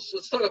Eagles,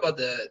 let's talk about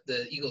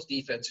the Eagles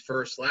defense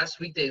first. Last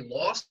week they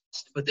lost,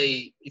 but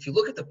if you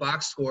look at the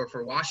box score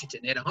for Washington,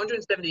 they had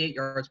 178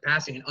 yards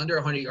passing and under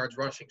 100 yards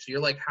rushing. So you're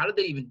like, how did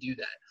they even do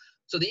that?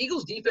 So the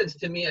Eagles defense,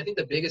 to me, I think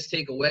the biggest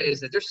takeaway is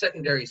that their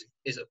secondary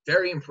is a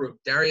very improved.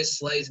 Darius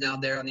Slay is now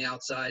there on the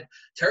outside.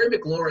 Terry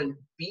McLaurin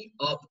beat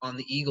up on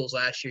the Eagles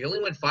last year. He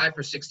only went 5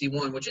 for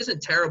 61, which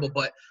isn't terrible,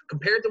 but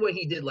compared to what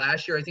he did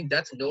last year, I think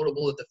that's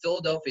notable that the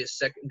Philadelphia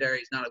secondary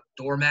is not a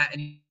doormat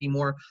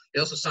anymore. They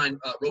also signed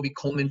Roby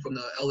Coleman from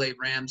the LA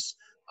Rams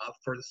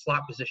for the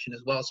slot position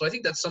as well. So I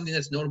think that's something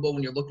that's notable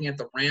when you're looking at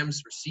the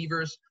Rams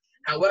receivers.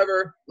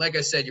 However, like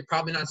I said, you're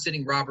probably not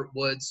sitting Robert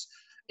Woods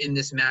in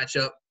this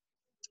matchup.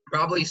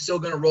 Probably still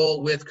going to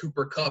roll with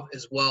Cooper Kupp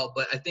as well.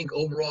 But I think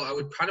overall I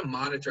would kind of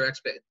monitor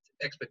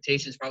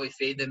expectations, probably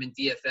fade them in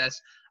DFS.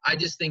 I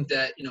just think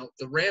that,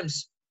 the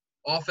Rams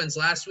offense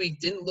last week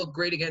didn't look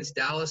great against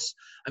Dallas.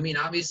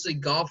 Obviously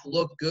Goff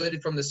looked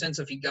good from the sense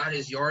of he got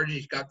his yardage,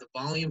 he got the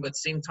volume, but at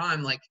the same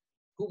time,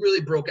 who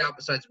really broke out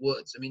besides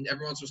Woods?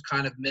 Everyone else was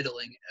kind of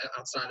middling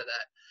outside of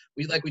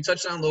that. We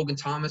touched on, Logan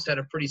Thomas had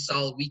a pretty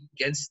solid week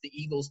against the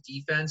Eagles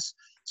defense.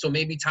 So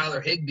maybe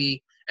Tyler Higbee.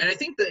 And I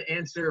think the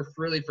answer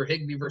really for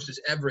Higbee versus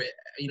Everett,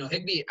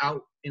 Higbee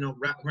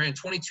ran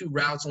 22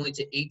 routes only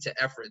to 8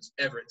 to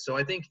Everett. So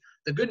I think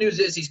the good news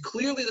is he's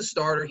clearly the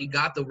starter. He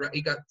got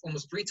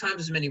almost 3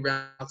 times as many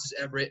routes as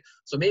Everett.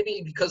 So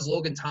maybe because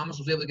Logan Thomas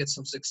was able to get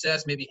some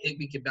success, maybe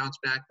Higbee can bounce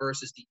back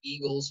versus the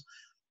Eagles.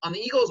 On the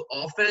Eagles'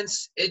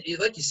 offense,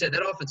 like you said,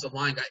 that offensive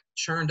line got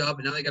churned up,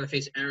 and now they got to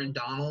face Aaron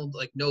Donald.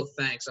 No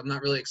thanks. I'm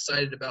not really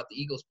excited about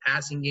the Eagles'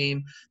 passing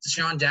game.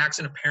 DeSean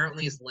Jackson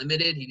apparently is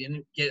limited. He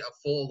didn't get a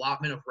full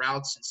allotment of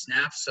routes and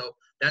snaps, so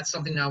that's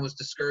something that was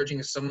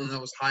discouraging as someone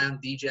that was high on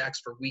Djax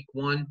for week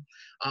 1.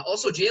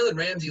 Also, Jalen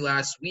Ramsey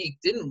last week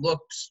didn't look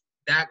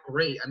that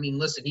great.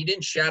 Listen, he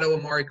didn't shadow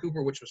Amari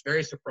Cooper, which was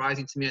very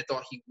surprising to me. I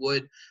thought he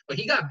would, but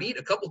he got beat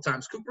a couple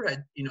times. Cooper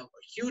had, a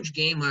huge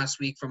game last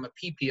week from a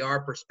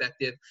PPR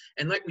perspective.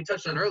 And like we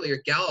touched on earlier,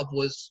 Gallup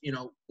was,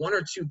 one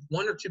or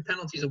two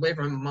penalties away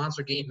from a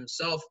monster game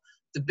himself.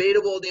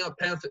 Debatable,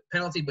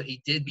 penalty, but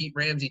he did beat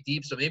Ramsey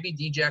deep. So maybe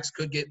Djax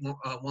could get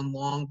one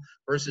long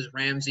versus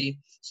Ramsey.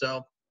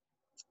 So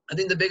I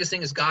think the biggest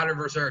thing is Goddard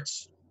versus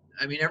Ertz.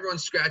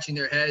 Everyone's scratching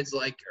their heads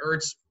like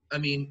Ertz.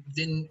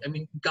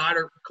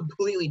 Goddard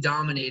completely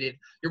dominated.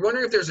 You're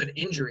wondering if there's an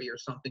injury or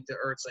something to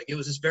Ertz. It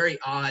was just very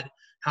odd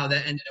how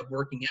that ended up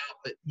working out.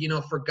 But,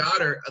 for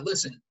Goddard,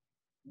 listen,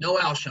 no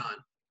Alshon,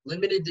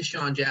 limited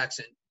DeSean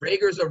Jackson.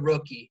 Rager's a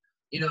rookie.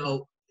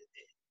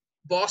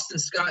 Boston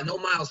Scott, no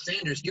Miles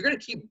Sanders. You're going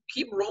to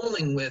keep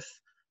rolling with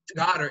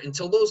Goddard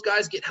until those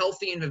guys get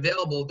healthy and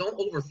available. Don't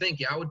overthink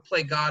it. I would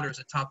play Goddard as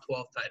a top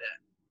 12 tight end.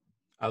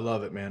 I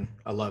love it, man.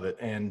 I love it.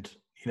 And,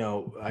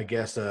 I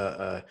guess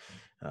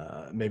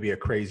maybe a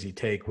crazy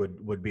take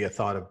would be a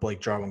thought of Blake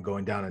Jarwin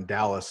going down in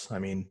Dallas.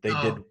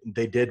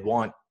 They did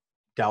want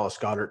Dallas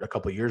Goedert a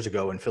couple of years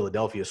ago, and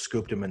Philadelphia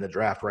scooped him in the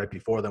draft right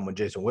before them when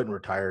Jason Witten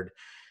retired.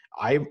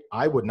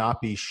 I would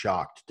not be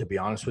shocked, to be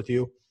honest with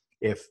you,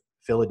 if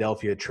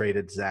Philadelphia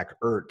traded Zach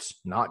Ertz,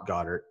 not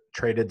Goddard,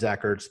 traded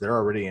Zach Ertz. They're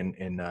already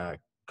in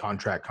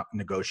contract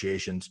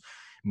negotiations.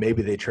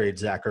 Maybe they trade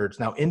Zach Ertz.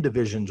 Now, in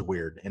division's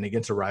weird, and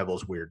against a rival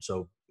is weird,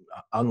 so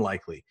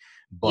unlikely.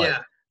 But yeah.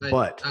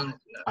 But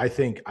I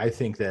think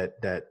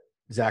that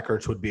Zach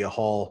Ertz would be a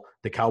haul.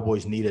 The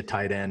Cowboys need a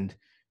tight end.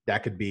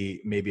 That could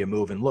be maybe a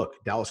move. And look,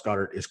 Dallas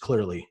Goedert is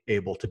clearly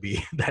able to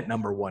be that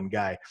number 1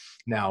 guy.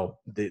 Now,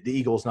 the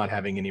Eagles not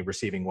having any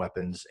receiving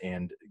weapons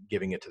and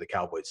giving it to the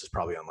Cowboys is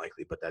probably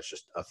unlikely, but that's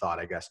just a thought,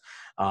 I guess.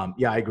 I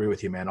agree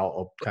with you, man.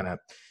 I'll kind of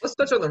 – Let's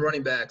touch on the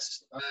running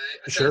backs. I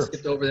kind of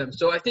skipped over them.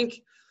 So I think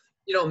 –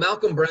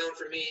 Malcolm Brown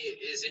for me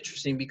is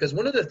interesting because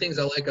one of the things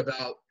I like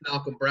about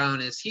Malcolm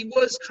Brown is he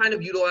was kind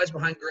of utilized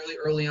behind Gurley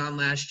early on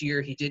last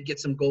year. He did get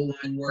some goal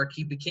line work.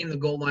 He became the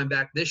goal line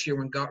back this year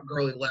when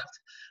Gurley left.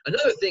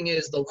 Another thing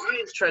is the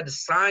Lions tried to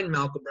sign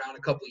Malcolm Brown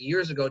a couple of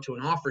years ago to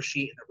an offer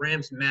sheet, and the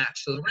Rams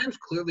matched. So the Rams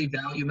clearly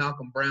value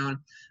Malcolm Brown.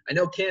 I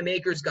know Cam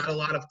Akers got a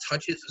lot of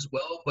touches as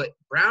well, but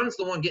Brown's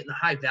the one getting the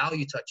high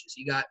value touches.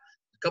 You got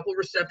couple of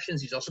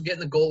receptions. He's also getting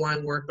the goal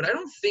line work. But I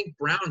don't think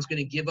Brown's going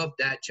to give up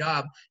that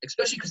job,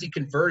 especially because he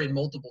converted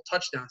multiple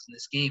touchdowns in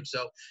this game.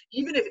 So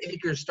even if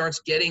Akers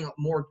starts getting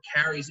more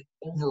carries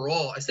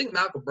overall, I think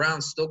Malcolm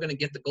Brown's still going to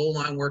get the goal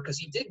line work because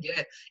he did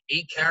get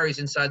 8 carries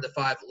inside the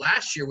 5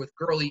 last year with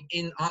Gurley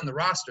on the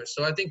roster.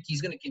 So I think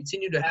he's going to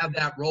continue to have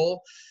that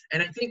role.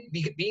 And I think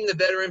being the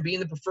veteran, being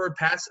the preferred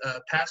pass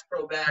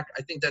pro back,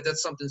 I think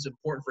that's something that's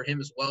important for him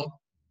as well.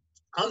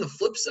 On the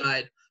flip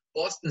side,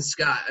 Boston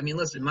Scott. I mean,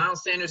 listen,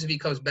 Miles Sanders, if he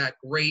comes back,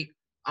 great.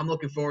 I'm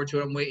looking forward to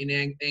it. I'm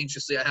waiting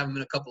anxiously. I have him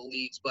in a couple of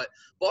leagues. But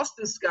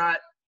Boston Scott,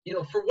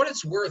 for what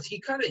it's worth,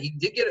 he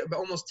did get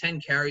almost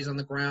 10 carries on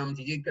the ground.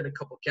 He did get a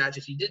couple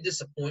catches. He did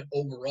disappoint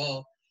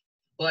overall.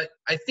 But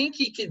I think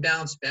he can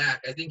bounce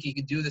back. I think he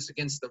could do this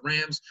against the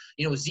Rams.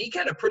 Zeke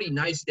had a pretty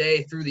nice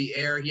day through the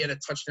air. He had a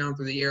touchdown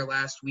through the air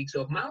last week.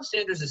 So if Miles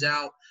Sanders is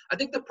out, I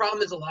think the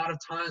problem is a lot of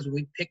times when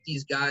we pick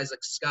these guys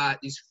like Scott,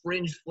 these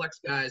fringe flex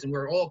guys, and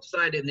we're all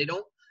excited and they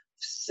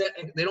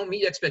don't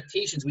meet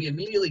expectations, we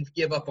immediately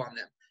give up on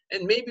them.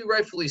 And maybe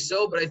rightfully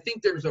so, but I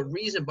think there's a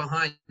reason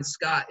behind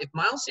Scott. If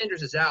Miles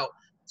Sanders is out,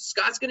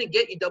 Scott's going to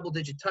get you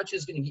double-digit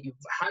touches, going to get you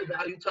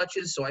high-value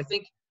touches. So I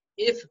think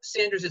if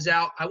Sanders is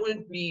out, I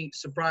wouldn't be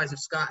surprised if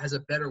Scott has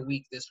a better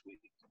week this week.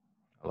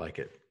 I like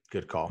it.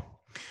 Good call.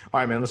 All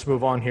right, man, let's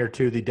move on here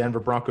to the Denver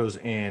Broncos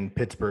and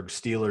Pittsburgh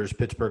Steelers.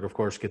 Pittsburgh, of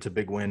course, gets a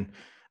big win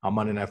on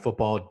Monday Night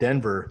Football.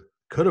 Denver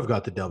could have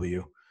got the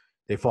W.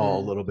 They fall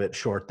a little bit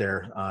short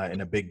there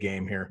in a big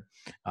game here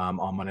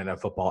on Monday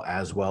Night Football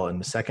as well in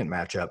the second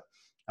matchup.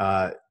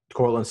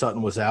 Cortland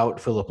Sutton was out.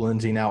 Phillip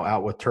Lindsay now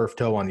out with turf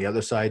toe on the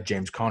other side.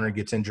 James Conner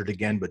gets injured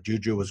again, but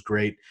Juju was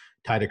great.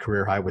 Tied a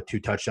career high with 2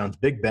 touchdowns.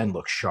 Big Ben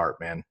looks sharp,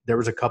 man. There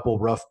was a couple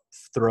rough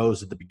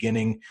throws at the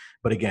beginning,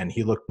 but again,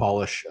 he looked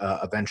polished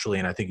eventually,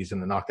 and I think he's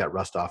going to knock that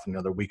rust off in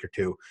another week or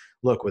two.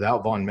 Look,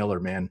 without Von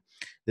Miller, man,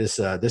 this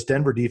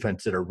Denver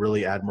defense did a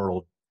really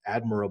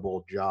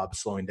admirable job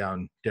slowing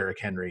down Derrick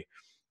Henry,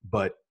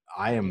 but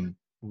I am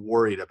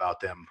worried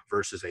about them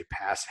versus a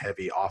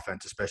pass-heavy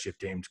offense, especially if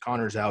James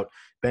Conner's out.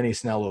 Benny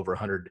Snell over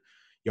 100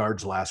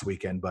 yards last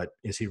weekend, but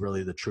is he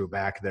really the true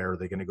back there? Are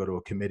they going to go to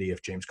a committee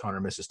if James Conner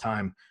misses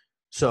time?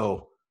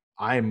 So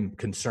I'm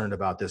concerned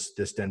about this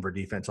Denver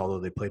defense, although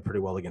they played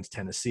pretty well against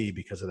Tennessee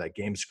because of that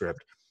game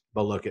script.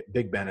 But look at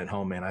Big Ben at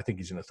home, man. I think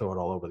he's going to throw it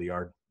all over the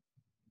yard.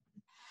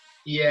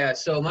 Yeah,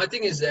 so my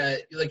thing is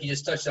that, like you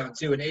just touched on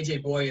too, and A.J.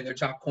 Boye, their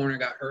top corner,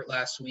 got hurt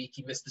last week.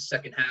 He missed the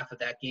second half of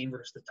that game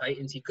versus the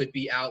Titans. He could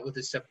be out with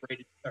a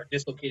separated or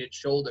dislocated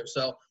shoulder.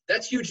 So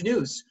that's huge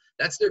news.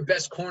 That's their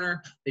best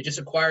corner. They just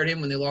acquired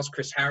him when they lost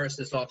Chris Harris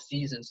this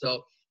offseason.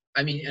 So,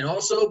 I mean, and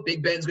also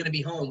Big Ben's going to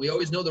be home. We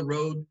always know the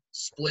road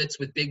splits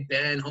with Big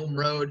Ben, home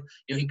road.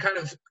 He kind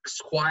of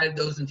quieted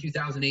those in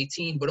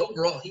 2018, but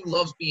overall he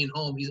loves being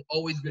home. He's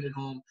always good at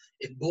home.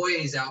 If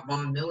Boye's out,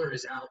 Von Miller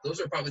is out, those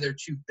are probably their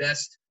 2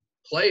 best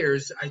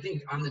players, I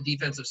think, on the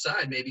defensive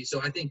side maybe.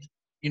 So I think,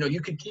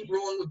 you could keep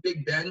rolling with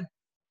Big Ben.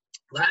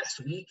 Last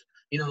week,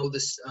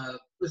 let's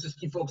just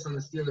keep focused on the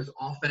Steelers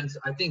offense.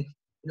 I think,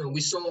 we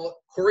saw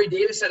Corey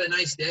Davis had a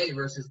nice day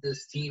versus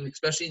this team,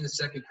 especially in the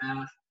second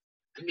half.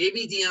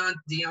 Maybe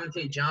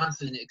Deontay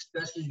Johnson,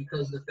 especially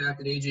because of the fact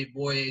that A.J.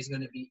 Boye is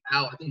going to be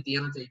out. I think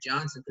Deontay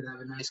Johnson could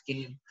have a nice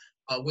game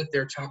with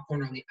their top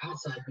corner on the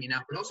outside being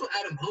out. But also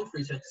Adam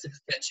Humphries had 6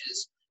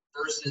 catches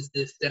versus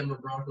this Denver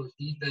Broncos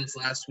defense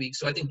last week.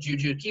 So I think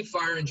Juju, keep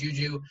firing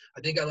Juju.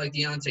 I think I like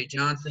Deontay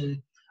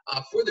Johnson.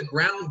 For the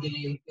ground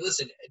game,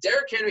 listen,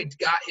 Derrick Henry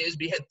got his,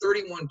 but he had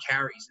 31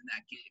 carries in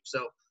that game.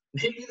 So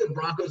maybe the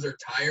Broncos are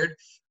tired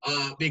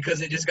because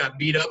they just got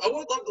beat up. I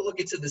would love to look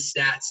into the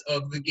stats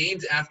of the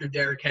games after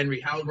Derrick Henry,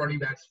 how running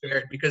backs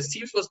fared, because the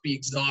team's supposed to be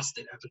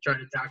exhausted after trying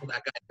to tackle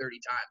that guy 30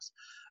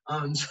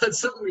 times. So it's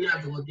something we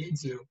have to look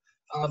into.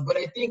 But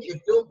I think if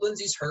Phillip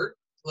Lindsay's hurt,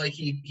 like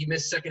he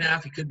missed second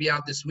half, he could be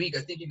out this week.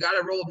 I think you got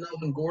to roll with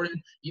Melvin Gordon,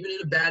 even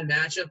in a bad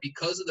matchup,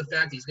 because of the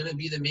fact he's going to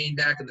be the main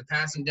back in the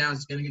passing downs.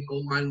 He's going to get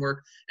goal line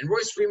work. And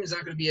Royce Freeman's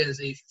not going to be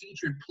as a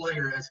featured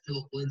player as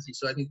Phillip Lindsay.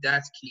 So I think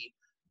that's key.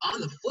 On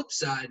the flip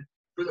side,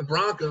 for the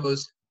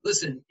Broncos,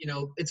 listen,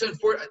 it's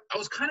unfortunate. I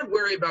was kind of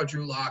worried about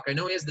Drew Lock. I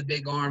know he has the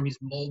big arm. He's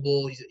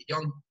mobile. He's a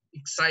young,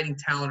 exciting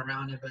talent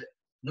around him. But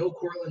no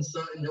Cortland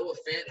Sutton. Noah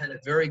Fant had a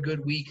very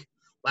good week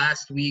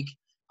last week.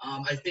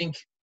 I think,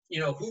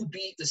 who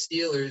beat the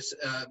Steelers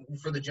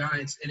for the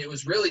Giants? And it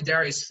was really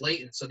Darius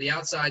Slayton. So the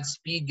outside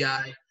speed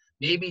guy,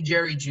 maybe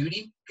Jerry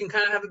Jeudy can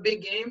kind of have a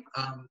big game.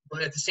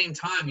 But at the same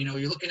time,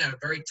 you're looking at a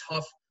very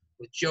tough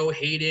with Joe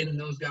Hayden and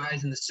those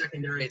guys in the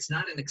secondary. It's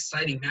not an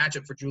exciting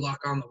matchup for Drew Lock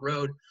on the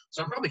road.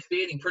 So I'm probably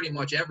fading pretty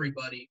much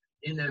everybody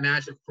in that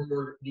matchup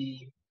for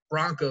the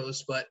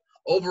Broncos. But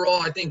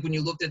overall, I think when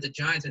you looked at the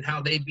Giants and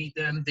how they beat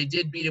them, they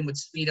did beat them with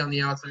speed on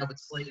the outside with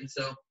Slayton.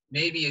 So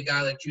maybe a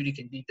guy like Jeudy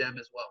can beat them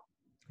as well.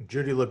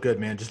 Jeudy looked good,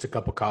 man. Just a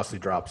couple costly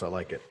drops. I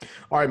like it.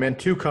 All right, man.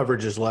 2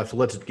 coverages left.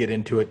 Let's get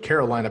into it.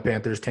 Carolina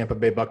Panthers, Tampa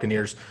Bay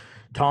Buccaneers.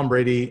 Tom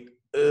Brady,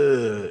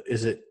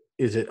 is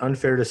is it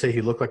unfair to say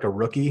he looked like a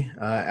rookie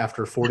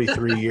after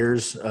 43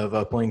 years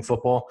of playing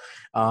football?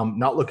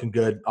 Not looking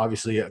good.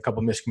 Obviously, a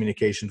couple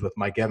miscommunications with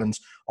Mike Evans.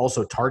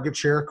 Also, target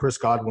share. Chris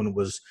Godwin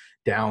was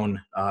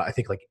down, I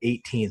think, like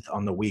 18th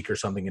on the week or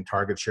something in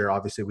target share.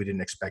 Obviously, we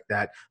didn't expect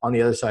that. On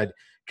the other side,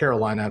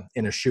 Carolina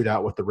in a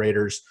shootout with the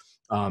Raiders.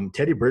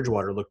 Teddy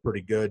Bridgewater looked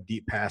pretty good.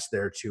 Deep pass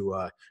there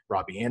to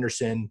Robbie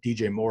Anderson.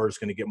 DJ Moore is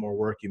going to get more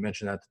work. You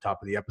mentioned that at the top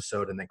of the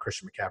episode. And then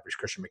Christian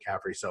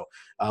McCaffrey. So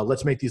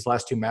let's make these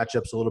last two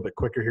matchups a little bit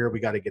quicker here. We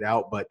got to get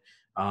out. But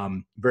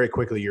very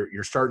quickly,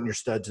 you're starting your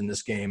studs in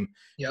this game.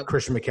 Yep.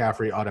 Christian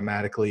McCaffrey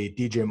automatically.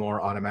 DJ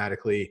Moore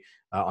automatically.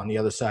 On the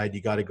other side,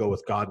 you got to go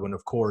with Godwin,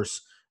 of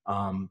course.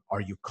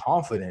 Are you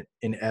confident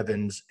in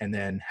Evans? And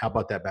then how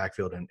about that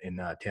backfield in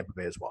Tampa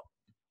Bay as well?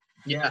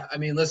 Yeah, I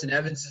mean, listen,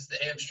 Evans is the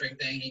hamstring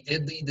thing. He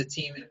did lead the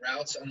team in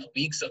routes on the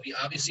week, so he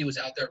obviously was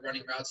out there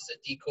running routes as a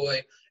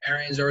decoy.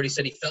 Arians already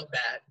said he felt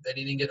bad that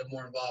he didn't get him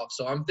more involved.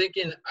 So I'm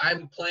thinking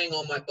I'm playing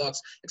all my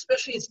bucks,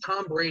 especially it's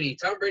Tom Brady.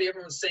 Tom Brady,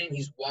 everyone's saying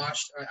he's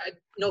washed.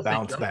 No,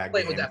 bounce thank back you.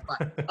 I'm not playing game. with that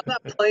fire. I'm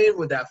not playing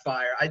with that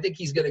fire. I think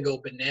he's going to go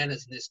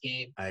bananas in this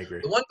game. I agree.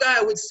 The one guy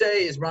I would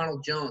say is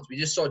Ronald Jones. We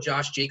just saw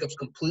Josh Jacobs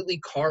completely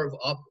carve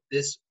up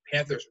this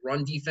Panthers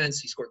run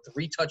defense. He scored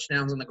 3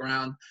 touchdowns on the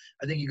ground.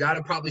 I think you got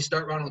to probably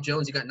start Ronald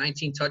Jones. He got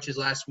 19 touches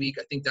last week.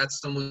 I think that's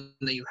someone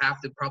that you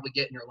have to probably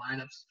get in your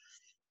lineups.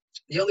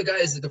 The other guy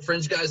is the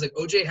fringe guys like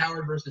O.J.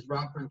 Howard versus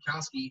Rob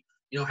Gronkowski.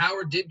 You know,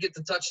 Howard did get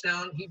the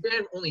touchdown. He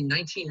ran only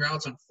 19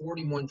 routes on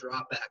 41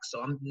 dropbacks.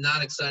 So I'm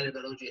not excited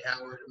about O.J.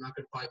 Howard. I'm not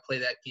going to probably play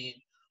that game.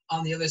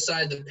 On the other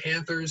side, the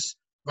Panthers,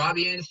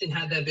 Robbie Anderson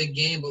had that big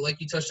game, but like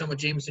you touched on with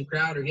Jamison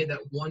Crowder, he had that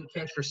one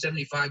catch for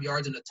 75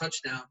 yards and a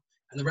touchdown.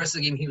 And the rest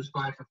of the game, he was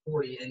 5 for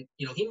 40. And,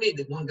 you know, he made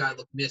the one guy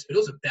look missed, but it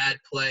was a bad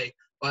play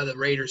by the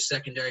Raiders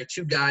secondary.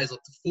 2 guys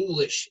looked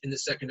foolish in the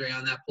secondary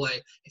on that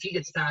play. If he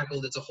gets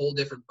tackled, it's a whole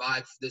different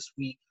vibe for this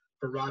week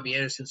for Robbie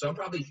Anderson. So I'm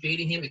probably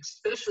fading him,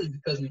 especially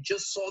because we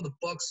just saw the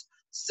Bucs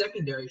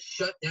secondary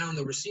shut down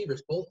the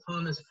receivers. Both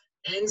Thomas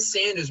and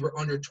Sanders were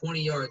under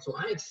 20 yards. So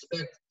I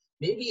expect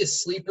maybe a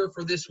sleeper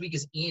for this week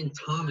is Ian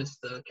Thomas,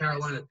 the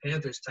Carolina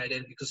Panthers tight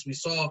end, because we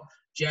saw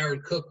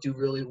Jared Cook do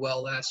really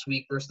well last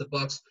week versus the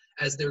Bucs,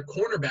 as their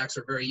cornerbacks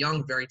are very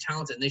young, very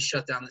talented, and they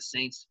shut down the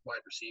Saints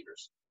wide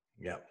receivers.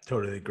 Yeah,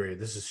 totally agree.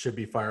 Should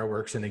be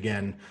fireworks. And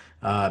again,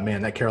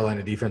 man, that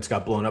Carolina defense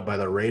got blown up by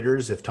the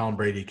Raiders. If Tom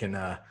Brady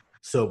can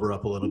sober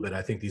up a little bit,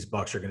 I think these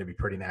Bucs are going to be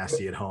pretty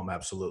nasty at home.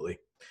 Absolutely.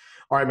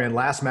 All right, man,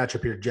 last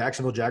matchup here,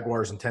 Jacksonville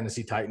Jaguars and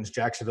Tennessee Titans.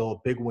 Jacksonville,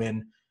 a big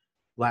win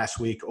last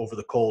week over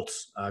the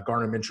Colts.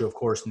 Gardner Minshew, of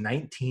course,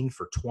 19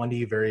 for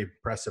 20, very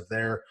impressive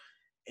there.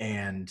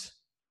 And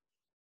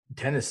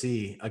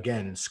Tennessee,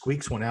 again,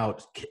 squeaks one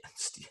out.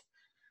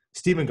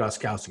 Stephen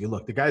Gostkowski,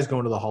 look, the guy's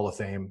going to the Hall of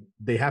Fame.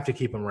 They have to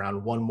keep him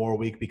around one more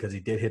week because he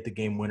did hit the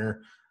game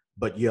winner.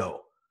 But,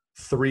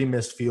 3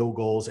 missed field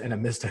goals and a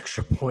missed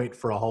extra point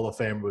for a Hall of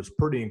Famer was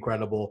pretty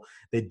incredible.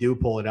 They do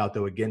pull it out,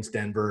 though, against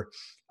Denver.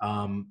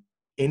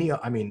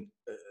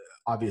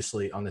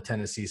 Obviously, on the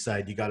Tennessee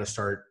side, you got to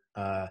start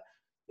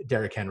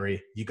Derrick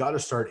Henry. You got to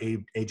start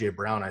A.J.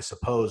 Brown, I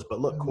suppose. But,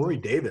 look, Corey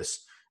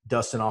Davis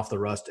dusting off the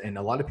rust, and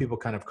a lot of people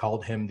kind of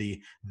called him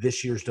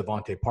this year's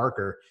Devontae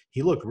Parker.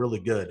 He looked really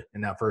good in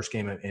that first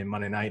game in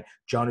Monday night.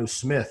 Jonnu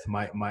Smith,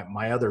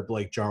 my other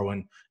Blake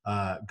Jarwin,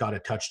 got a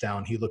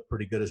touchdown. He looked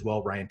pretty good as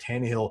well. Ryan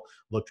Tannehill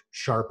looked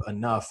sharp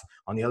enough.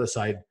 On the other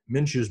side,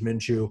 Minshew's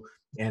Minshew,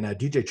 and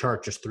DJ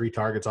Chark, just 3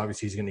 targets.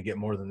 Obviously, he's going to get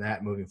more than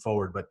that moving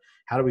forward. But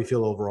how do we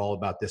feel overall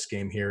about this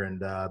game here?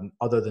 And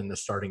other than the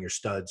starting your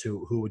studs,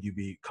 who would you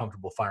be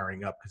comfortable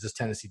firing up? Because this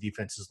Tennessee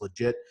defense is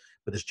legit,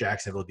 but this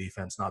Jacksonville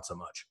defense, not so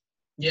much.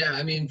 Yeah,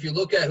 I mean, if you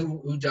look at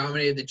who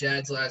dominated the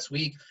Jags last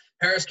week,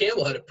 Paris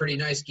Campbell had a pretty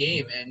nice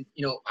game. And,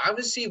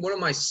 obviously one of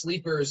my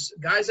sleepers,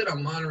 guys that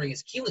I'm monitoring,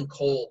 is Keelan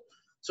Cole.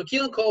 So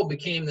Keelan Cole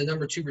became the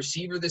number 2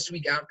 receiver this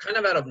week, out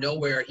of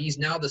nowhere. He's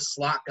now the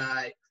slot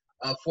guy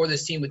for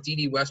this team with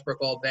D.D.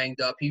 Westbrook all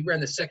banged up. He ran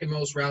the second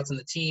most routes on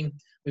the team.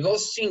 We've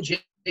also seen Jay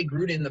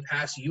Gruden in the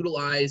past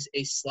utilize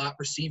a slot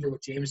receiver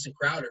with Jamison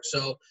Crowder.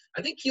 So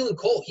I think Keelan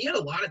Cole, he had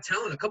a lot of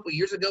talent. A couple of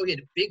years ago, he had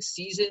a big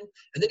season,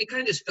 and then he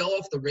kind of just fell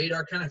off the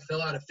radar, kind of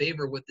fell out of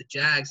favor with the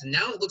Jags. And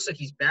now it looks like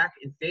he's back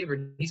in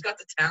favor. He's got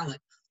the talent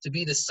to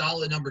be the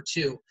solid number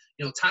 2.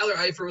 Tyler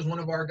Eifert was one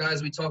of our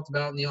guys we talked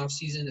about in the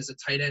offseason as a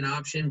tight end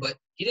option, but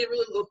he didn't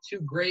really look too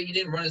great. He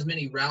didn't run as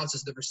many routes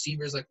as the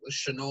receivers like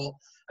Shenault.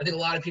 I think a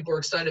lot of people are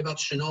excited about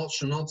Shenault.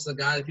 Chenault's the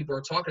guy that people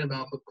are talking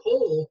about, but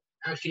Cole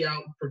actually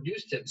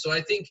outproduced him. So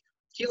I think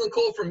Keelan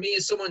Cole for me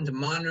is someone to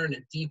monitor in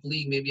a deep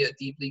league, maybe a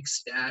deep league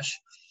stash.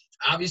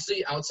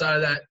 Obviously, outside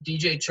of that,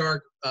 DJ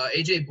Chark,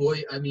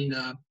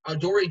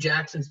 Adoree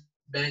Jackson's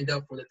banged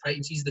up for the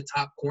Titans. He's the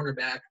top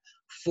cornerback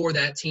for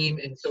that team.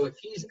 And so if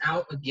he's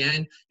out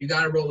again, you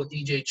got to roll with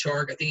DJ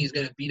Chark. I think he's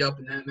going to beat up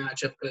in that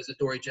matchup because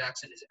Adoree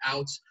Jackson is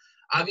out.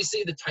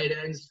 Obviously, the tight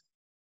ends.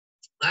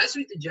 Last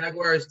week the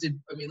Jaguars did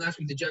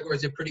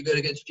pretty good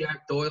against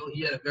Jack Doyle.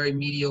 He had a very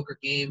mediocre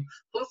game.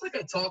 Plus, like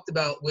I talked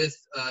about with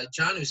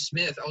Jonnu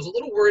Smith, I was a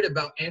little worried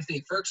about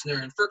Anthony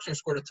Firkser, and Firkser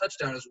scored a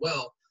touchdown as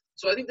well.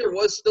 So I think there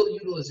was still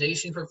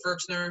utilization for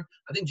Firkser.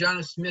 I think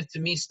Jonnu Smith, to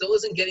me, still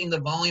isn't getting the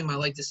volume I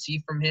like to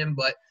see from him.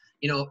 But,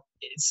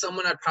 it's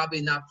someone I'd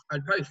probably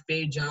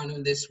fade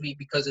Jonnu this week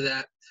because of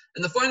that.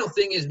 And the final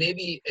thing is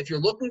maybe if you're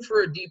looking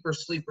for a deeper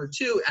sleeper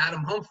too,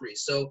 Adam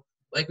Humphries. So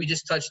like we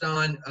just touched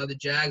on the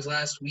Jags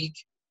last week,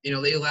 they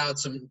allowed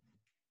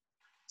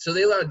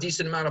a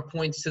decent amount of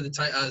points to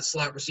the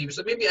slot receiver.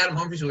 So maybe Adam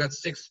Humphries, who got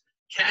 6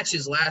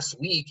 catches last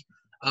week,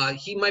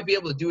 he might be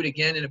able to do it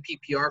again in a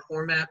PPR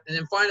format. And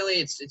then finally,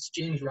 it's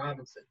James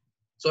Robinson.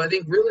 So I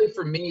think really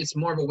for me, it's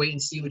more of a wait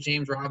and see with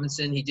James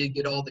Robinson. He did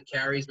get all the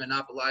carries,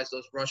 monopolized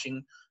those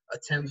rushing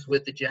attempts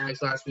with the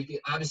Jags last week.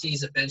 Obviously,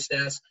 he's a bench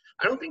stash.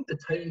 I don't think the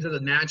Titans are the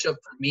matchup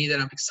for me that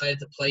I'm excited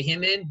to play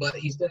him in, but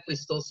he's definitely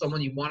still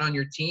someone you want on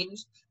your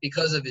teams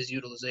because of his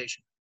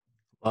utilization.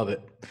 Love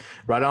it.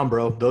 Right on,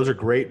 bro. Those are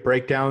great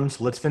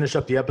breakdowns. Let's finish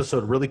up the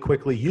episode really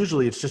quickly.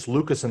 Usually it's just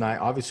Lucas and I.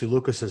 Obviously,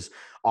 Lucas is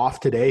off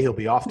today. He'll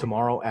be off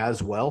tomorrow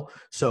as well.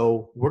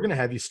 So we're going to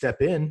have you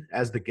step in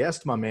as the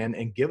guest, my man,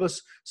 and give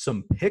us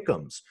some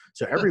pick'ems.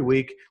 So every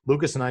week,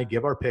 Lucas and I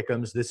give our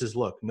pick'ems. This is,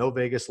 look, no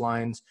Vegas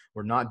lines.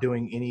 We're not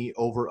doing any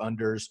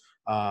over-unders.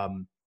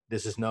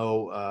 This is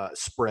no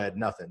spread,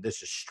 nothing.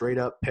 This is straight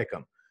up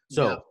pick'em.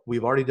 So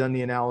We've already done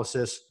the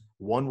analysis.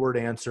 One-word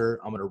answer.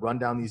 I'm going to run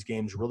down these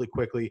games really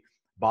quickly.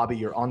 Bobby,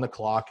 you're on the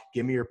clock.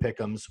 Give me your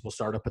pick'ems. We'll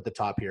start up at the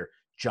top here.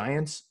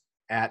 Giants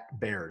at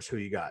Bears. Who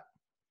you got?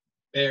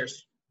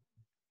 Bears.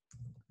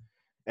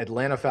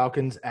 Atlanta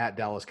Falcons at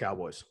Dallas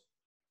Cowboys.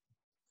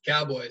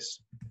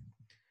 Cowboys.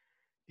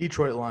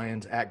 Detroit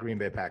Lions at Green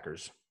Bay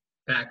Packers.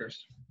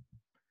 Packers.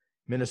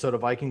 Minnesota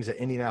Vikings at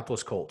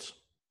Indianapolis Colts.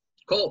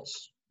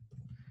 Colts.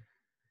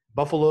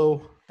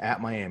 Buffalo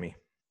at Miami.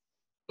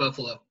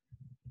 Buffalo.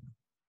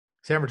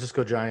 San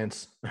Francisco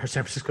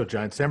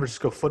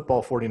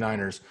Football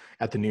 49ers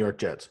at the New York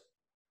Jets.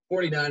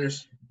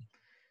 49ers.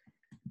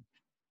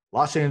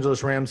 Los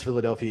Angeles Rams,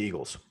 Philadelphia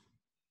Eagles.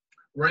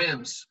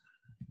 Rams.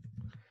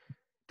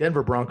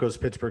 Denver Broncos,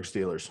 Pittsburgh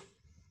Steelers.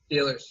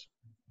 Steelers.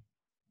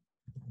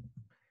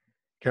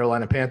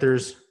 Carolina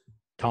Panthers,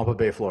 Tampa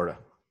Bay, Florida.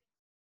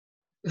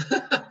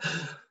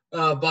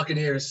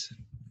 Buccaneers.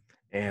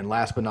 And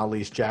last but not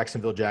least,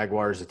 Jacksonville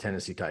Jaguars, the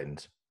Tennessee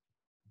Titans.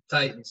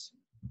 Titans.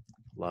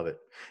 Love it.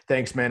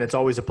 Thanks, man. It's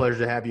always a pleasure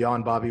to have you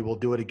on, Bobby. We'll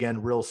do it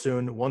again real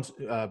soon.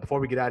 Before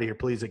we get out of here,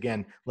 please,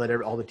 again, let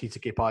all the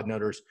TCK Pod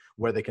noters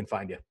where they can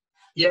find you.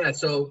 Yeah,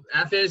 so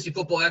at Fantasy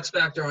Football X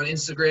Factor on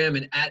Instagram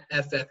and at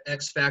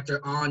FFX Factor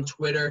on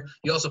Twitter.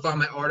 You also find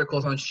my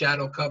articles on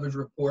Shadow Coverage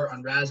Report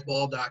on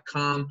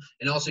Razzball.com.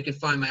 And also you can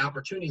find my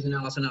opportunities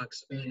analysis on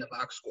Expand the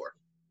Box Score.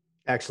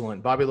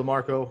 Excellent. Bobby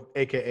LaMarco,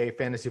 a.k.a.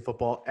 Fantasy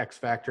Football X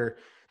Factor.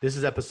 This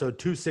is episode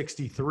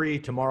 263.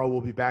 Tomorrow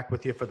we'll be back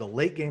with you for the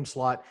late game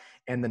slot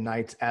and the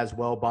nights as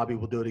well. Bobby,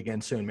 we'll do it again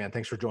soon, man.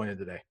 Thanks for joining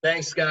today.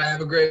 Thanks, Scott.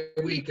 Have a great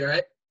week, all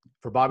right?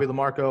 For Bobby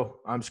LaMarco,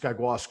 I'm Scott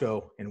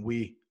Guasco, and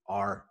we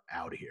are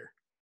out of here.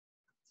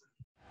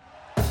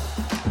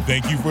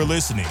 Thank you for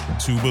listening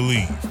to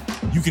Believe.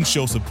 You can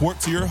show support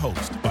to your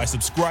host by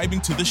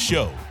subscribing to the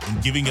show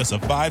and giving us a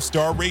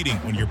 5-star rating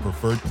on your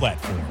preferred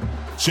platform.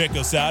 Check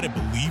us out at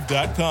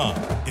Believe.com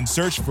and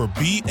search for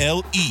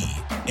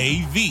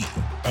BLEAV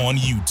on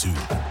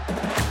YouTube.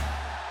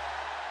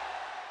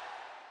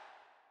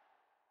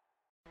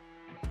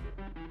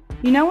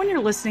 You know when you're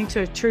listening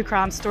to a true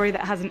crime story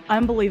that has an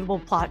unbelievable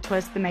plot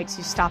twist that makes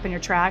you stop in your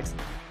tracks?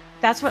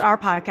 That's what our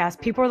podcast,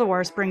 People Are the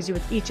Worst, brings you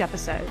with each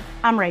episode.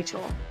 I'm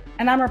Rachel.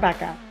 And I'm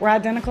Rebecca. We're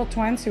identical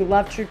twins who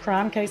love true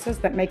crime cases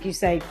that make you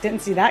say,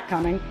 didn't see that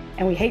coming,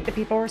 and we hate the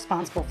people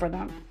responsible for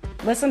them.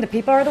 Listen to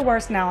People Are the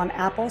Worst now on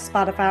Apple,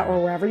 Spotify,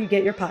 or wherever you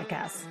get your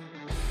podcasts.